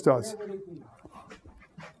 It's just us. Where would it be?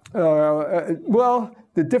 Well,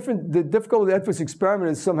 the difficulty with the Eötvös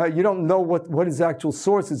experiment is somehow you don't know what his actual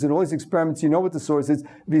source is. In all these experiments, you know what the source is. If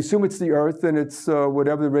you assume it's the Earth, then it's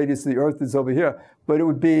whatever the radius of the Earth is over here. But it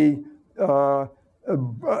would be,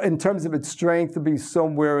 in terms of its strength, it would be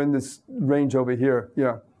somewhere in this range over here.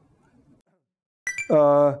 Yeah.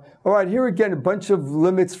 All right, here again, a bunch of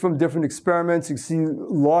limits from different experiments. You see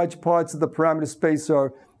large parts of the parameter space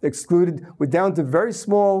are excluded. We're down to very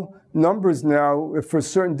small numbers now for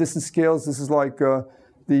certain distance scales. This is like the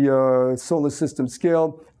solar system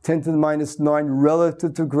scale, 10 to the minus 9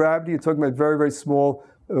 relative to gravity. You're talking about very, very small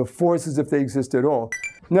forces if they exist at all.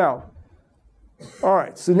 Now, all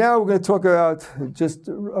right, so now we're going to talk about, just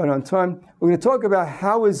right on time, we're going to talk about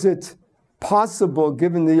how is it possible,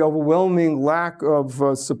 given the overwhelming lack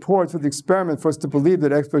of support for the experiment, for us to believe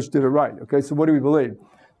that Eötvös did it right. Okay, so what do we believe?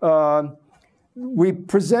 We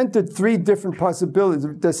presented three different possibilities,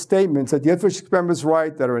 the statements that the Eötvös experiment is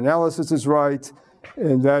right, that our analysis is right,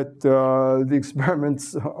 and that the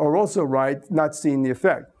experiments are also right, not seeing the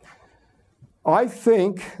effect. I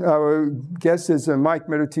think, our guess is, Mike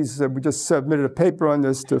Medotis, we just submitted a paper on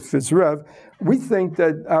this to FizRev. We think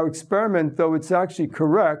that our experiment, though it's actually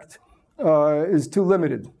correct, is too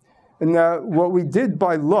limited. And what we did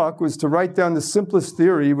by luck was to write down the simplest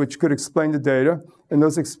theory which could explain the data, and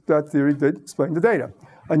that theory did explain the data.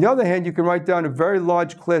 On the other hand, you can write down a very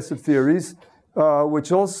large class of theories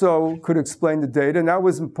which also could explain the data, and that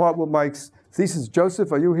was in part what Mike's thesis.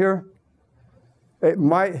 Joseph, are you here?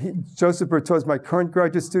 Joseph Berthaud is my current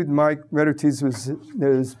graduate student. Mike Medotis was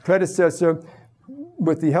his predecessor.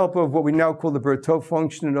 With the help of what we now call the Berthaud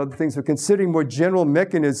function and other things, we're considering more general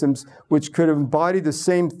mechanisms which could embody the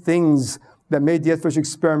same things that made the Eötvös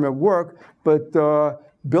experiment work, but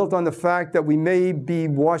built on the fact that we may be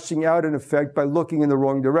washing out an effect by looking in the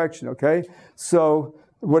wrong direction, okay? So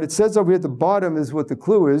what it says over here at the bottom is what the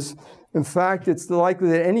clue is. In fact, it's likely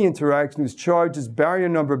that any interaction whose charge is barrier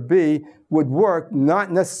number B would work,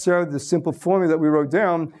 not necessarily the simple formula that we wrote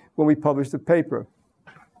down when we published the paper.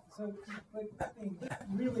 So, like, I mean, this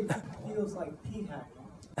really feels like p-hack,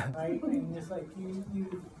 right? I mean, it's like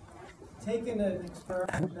you've taken an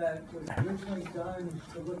experiment that was originally done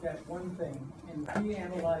to look at one thing and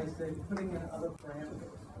reanalyzed it, putting in other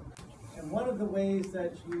parameters. And one of the ways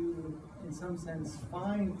that you, in some sense,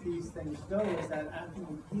 find these things go is that after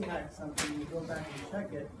you p-hack something, you go back and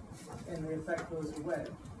check it, and the effect goes away.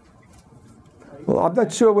 Right? Well, I'm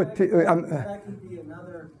not sure what... that could be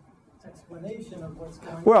another explanation of what's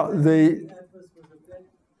going on. Well, Eötvös was a bit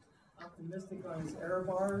optimistic on his error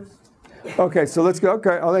bars. Okay, so let's go.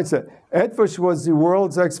 Okay, I'll answer. Eötvös was the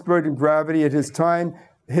world's expert in gravity at his time.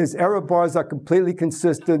 His error bars are completely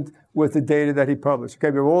consistent with the data that he published.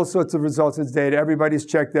 Okay, we have all sorts of results in his data. Everybody's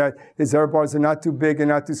checked that. His error bars are not too big and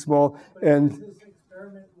not too small. But and is this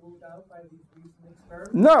experiment ruled out by these recent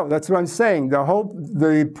experiments? no, that's what I'm saying. No,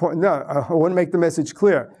 I want to make the message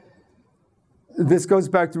clear. This goes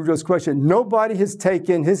back to Rudolph's question. Nobody has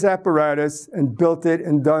taken his apparatus and built it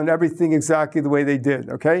and done everything exactly the way they did,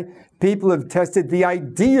 okay? People have tested the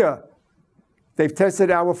idea. They've tested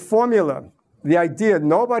our formula. The idea,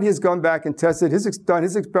 nobody has gone back and tested done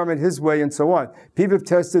his experiment his way and so on. People have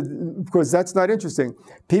tested, because that's not interesting.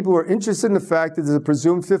 People are interested in the fact that there's a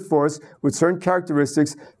presumed fifth force with certain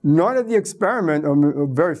characteristics. None of the experiment, or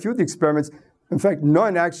very few of the experiments, in fact,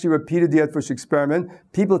 none actually repeated the Eötvös experiment.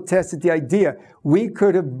 People tested the idea. We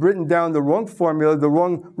could have written down the wrong formula, the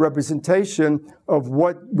wrong representation of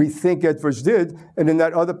what we think Eötvös did, and in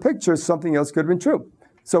that other picture, something else could have been true.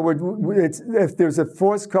 So if there's a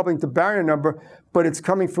force coupling to barrier number, but it's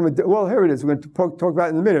coming from well, here it is. We're going to talk about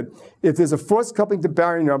it in a minute. If there's a force coupling to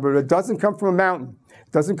barrier number, it doesn't come from a mountain.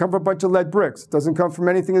 It doesn't come from a bunch of lead bricks. It doesn't come from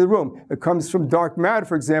anything in the room. It comes from dark matter,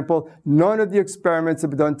 for example. None of the experiments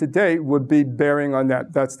that have been done to date would be bearing on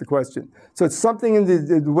that. That's the question. So it's something in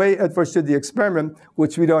the way Eötvös did the experiment,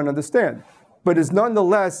 which we don't understand. But it's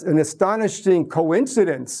nonetheless an astonishing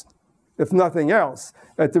coincidence, if nothing else,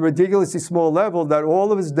 at the ridiculously small level that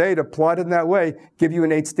all of his data plotted in that way give you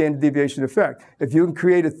an 8 standard deviation effect. If you can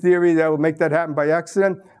create a theory that will make that happen by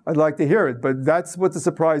accident, I'd like to hear it. But that's what the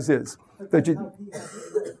surprise is. But that's how p-hacking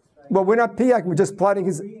works, right? Well, we're not p-hacking, we're just plotting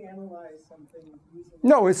his... Reanalyze something using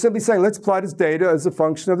No, we're simply saying, let's plot his data as a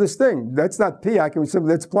function of this thing. That's not p-hack, we're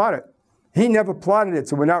simply, let's plot it. He never plotted it,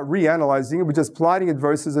 so we're not reanalyzing it, we're just plotting it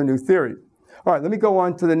versus a new theory. All right, let me go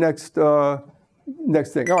on to the next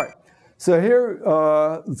thing. All right, so here,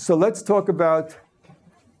 so let's talk about,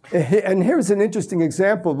 and here's an interesting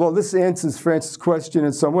example. Well, this answers Francis' question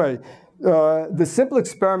in some way. The simple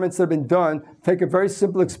experiments that have been done take a very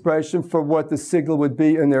simple expression for what the signal would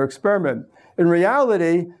be in their experiment. In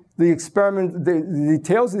reality, the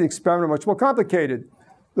details of the experiment are much more complicated.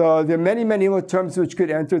 There are many, many more terms which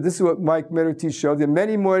could enter. This is what Mike Mitterty showed. There are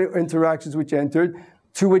many more interactions which entered,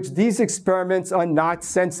 to which these experiments are not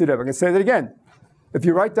sensitive. I'm going to say that again. If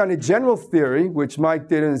you write down a general theory, which Mike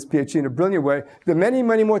did in his PhD in a brilliant way, there are many,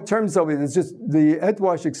 many more terms over there. There's just the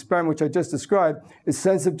Eötvös experiment, which I just described, is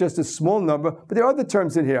sensitive just a small number, but there are other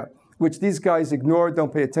terms in here, which these guys ignore,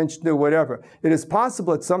 don't pay attention to, whatever. It is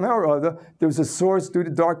possible that somehow or other there was a source due to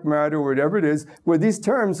dark matter or whatever it is, where these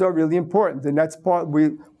terms are really important. And that's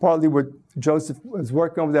partly what Joseph was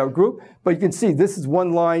working on with our group. But you can see this is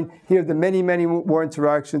one line. Here there are many, many more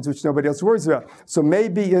interactions which nobody else worries about. So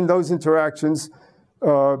maybe in those interactions,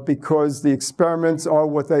 because the experiments are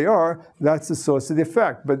what they are, that's the source of the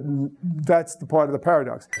effect. But that's the part of the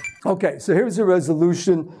paradox. Okay, so here's a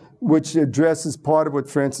resolution which addresses part of what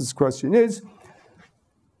Francis' question is.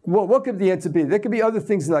 Well, what could the answer be? There could be other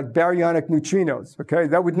things like baryonic neutrinos, okay?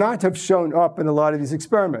 That would not have shown up in a lot of these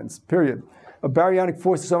experiments, period. A baryonic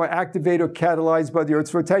force is somehow activated or catalyzed by the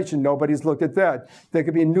Earth's rotation. Nobody's looked at that. There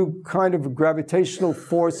could be a new kind of gravitational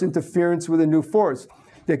force interference with a new force.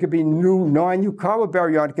 There could be new non-Yukawa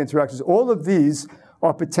baryonic interactions. All of these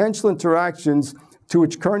are potential interactions to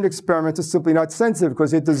which current experiments are simply not sensitive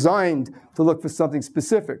because they're designed to look for something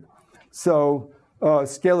specific. So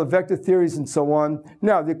scalar vector theories and so on.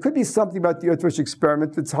 Now, there could be something about the Eötvös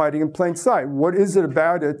experiment that's hiding in plain sight. What is it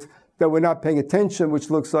about it that we're not paying attention, which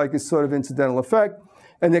looks like a sort of incidental effect?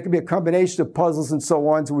 And there could be a combination of puzzles and so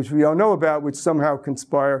on, which we don't know about, which somehow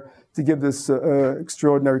conspire to give this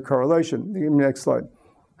extraordinary correlation. Next slide.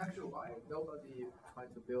 Actually, why nobody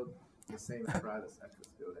tried to build the same apparatus that could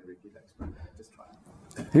build and repeat the experiment? Just try.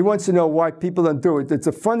 He wants to know why people don't do it. It's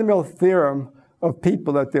a fundamental theorem of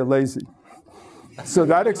people that they're lazy. So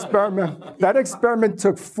that experiment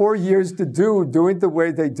took 4 years to do, doing the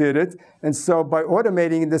way they did it. And so by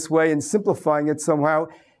automating it this way and simplifying it somehow,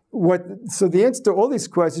 so the answer to all these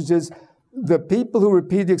questions is the people who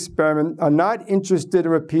repeat the experiment are not interested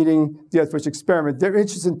in repeating the Eötvös experiment. They're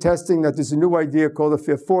interested in testing that there's a new idea called a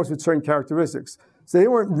fifth force with certain characteristics. So they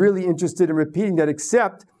weren't really interested in repeating that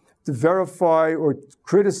except to verify or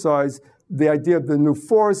criticize the idea of the new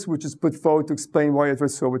force, which is put forward to explain why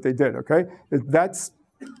Eötvös saw what they did, okay? That's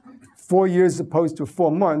 4 years opposed to 4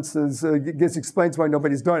 months. This explains why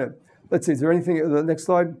nobody's done it. Let's see, is there anything, the next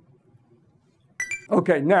slide?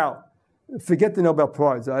 Okay, now, forget the Nobel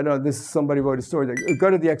Prize. I know this is somebody wrote a story. Go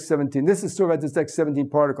to the X-17. This is a story about this X-17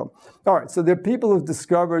 particle. All right, so there are people who've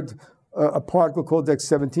discovered a particle called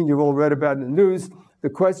X-17. You've all read about it in the news. The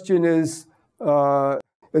question is,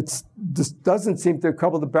 this doesn't seem to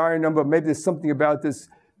couple the barrier number. Maybe there's something about this.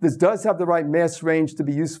 This does have the right mass range to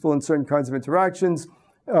be useful in certain kinds of interactions.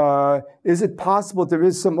 Is it possible there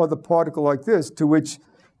is some other particle like this to which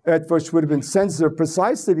Eötvös would have been sensitive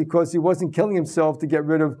precisely because he wasn't killing himself to get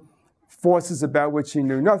rid of forces about which he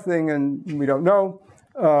knew nothing, and we don't know.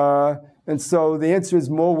 And so the answer is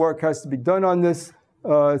more work has to be done on this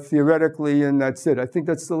theoretically, and that's it. I think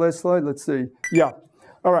that's the last slide. Let's see. Yeah.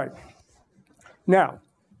 All right. Now,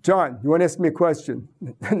 John, you want to ask me a question? No.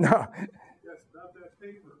 Yes, about that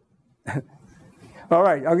paper. All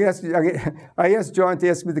right. I asked John to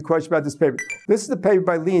ask me the question about this paper. This is the paper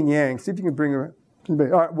by Li and Yang. See if you can bring her. All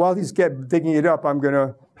right, while he's digging it up, I'm going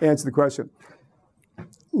to answer the question.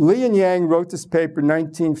 Li and Yang wrote this paper in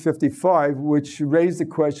 1955, which raised the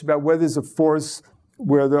question about whether there's a force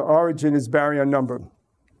where the origin is baryon number.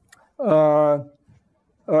 All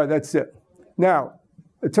right, that's it. Now,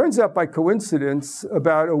 it turns out by coincidence,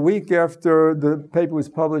 about a week after the paper was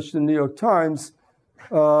published in the New York Times,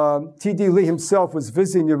 T.D. Lee himself was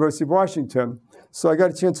visiting the University of Washington. So I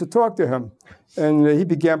got a chance to talk to him. And he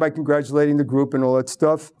began by congratulating the group and all that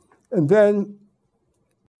stuff. And then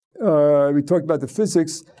we talked about the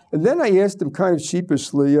physics. And then I asked him kind of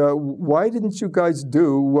sheepishly, why didn't you guys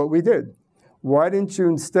do what we did? Why didn't you,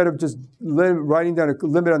 instead of just writing down a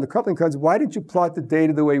limit on the coupling constants, why didn't you plot the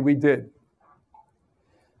data the way we did?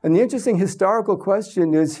 And the interesting historical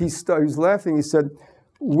question is, he was laughing, he said,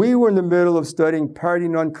 we were in the middle of studying parity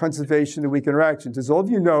non-conservation in weak interactions. As all of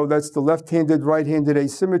you know, that's the left-handed, right-handed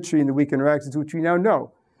asymmetry in the weak interactions, which we now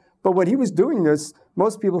know. But when he was doing this,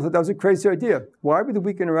 most people thought that was a crazy idea. Why would the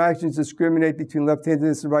weak interactions discriminate between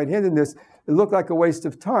left-handedness and right-handedness? It looked like a waste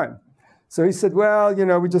of time. So he said, well,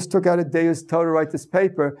 we just took out a day or so to write this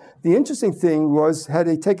paper. The interesting thing was, had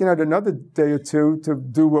they taken out another day or two to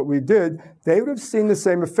do what we did, they would have seen the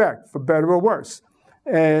same effect, for better or worse.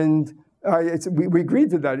 And we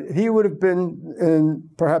agreed to that. He would have been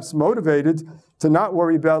perhaps motivated to not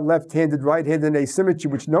worry about left-handed, right-handed asymmetry,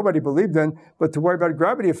 which nobody believed in, but to worry about a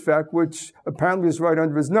gravity effect, which apparently was right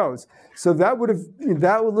under his nose. So that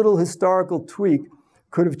little historical tweak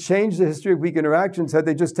could have changed the history of weak interactions had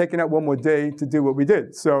they just taken out one more day to do what we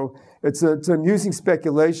did. So it's an amusing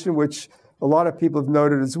speculation, which a lot of people have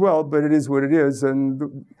noted as well, but it is what it is.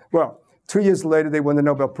 And, well, 2 years later, they won the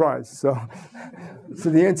Nobel Prize. So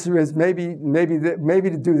the answer is maybe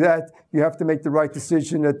to do that, you have to make the right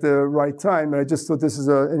decision at the right time. And I just thought this is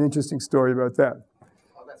an interesting story about that.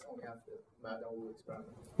 Oh, that's only after Baron experiment.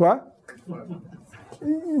 What?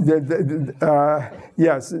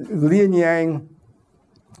 Yes,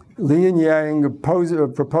 Li and Yang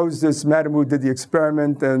proposed this. Madame Wu did the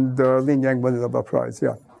experiment, and Li and Yang won the Nobel Prize.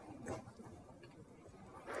 Yeah.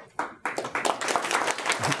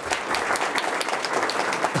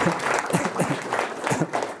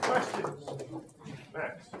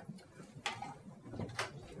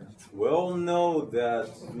 We all know that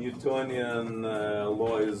Newtonian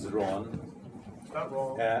law is wrong. It's not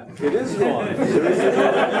wrong. It is wrong.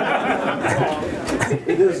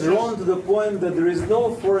 It is wrong to the point that there is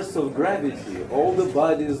no force of gravity. All the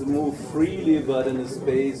bodies move freely, but in a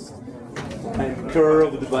space and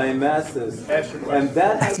curved by masses. And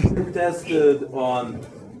that has been tested on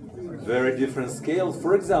very different scales.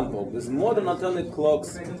 For example, with modern atomic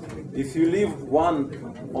clocks, if you leave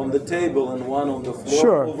one on the table and one on the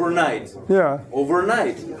floor overnight,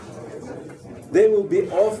 they will be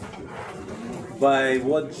off by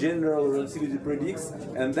what general relativity predicts,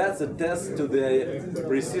 and that's a test to the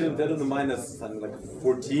precision 10 to the minus something like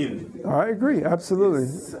 14. I agree, absolutely.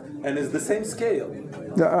 And it's the same scale.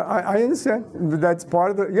 I understand. That's part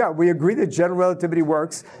of the, we agree that general relativity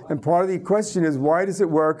works, and part of the question is, why does it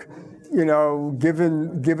work,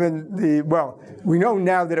 given the, well, we know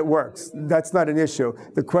now that it works. That's not an issue.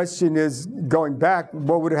 The question is, going back,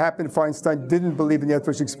 what would have happened if Einstein didn't believe in the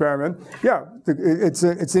Eötvös experiment? Yeah, it's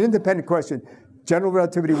an independent question. General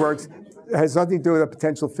relativity works. It has nothing to do with a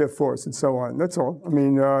potential fifth force and so on. That's all. I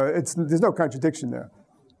mean, there's no contradiction there.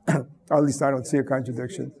 Or at least I don't see a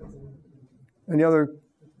contradiction. Any other?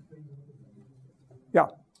 Yeah.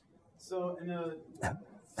 So in a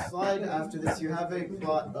slide after this, you have a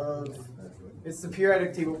plot of, it's the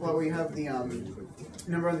periodic table plot where you have the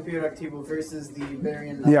number on the periodic table versus the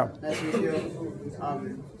Baron mass ratio.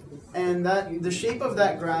 And the shape of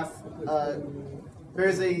that graph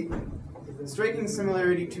bears a striking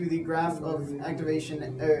similarity to the graph of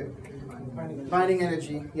activation, binding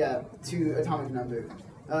energy, to atomic number.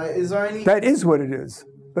 Is there any? That is what it is.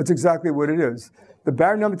 That's exactly what it is. The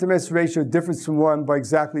Baron number to mass ratio differs from 1 by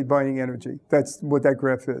exactly binding energy. That's what that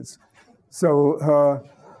graph is. So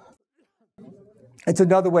it's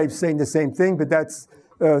another way of saying the same thing, but that's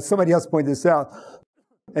somebody else pointed this out.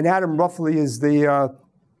 An atom roughly is the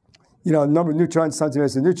number of neutrons times the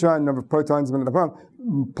mass of the neutron, number of protons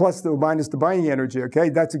plus or minus the binding energy. Okay,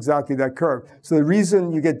 that's exactly that curve. So the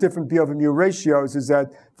reason you get different B over mu ratios is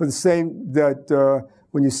that for the same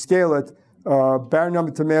when you scale it, Baron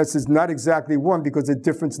number to mass is not exactly 1 because of the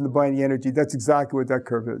difference in the binding energy. That's exactly what that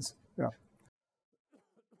curve is. Yeah.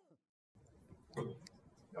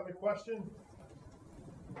 Another question?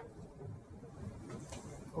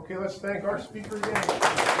 Okay, let's thank our speaker again.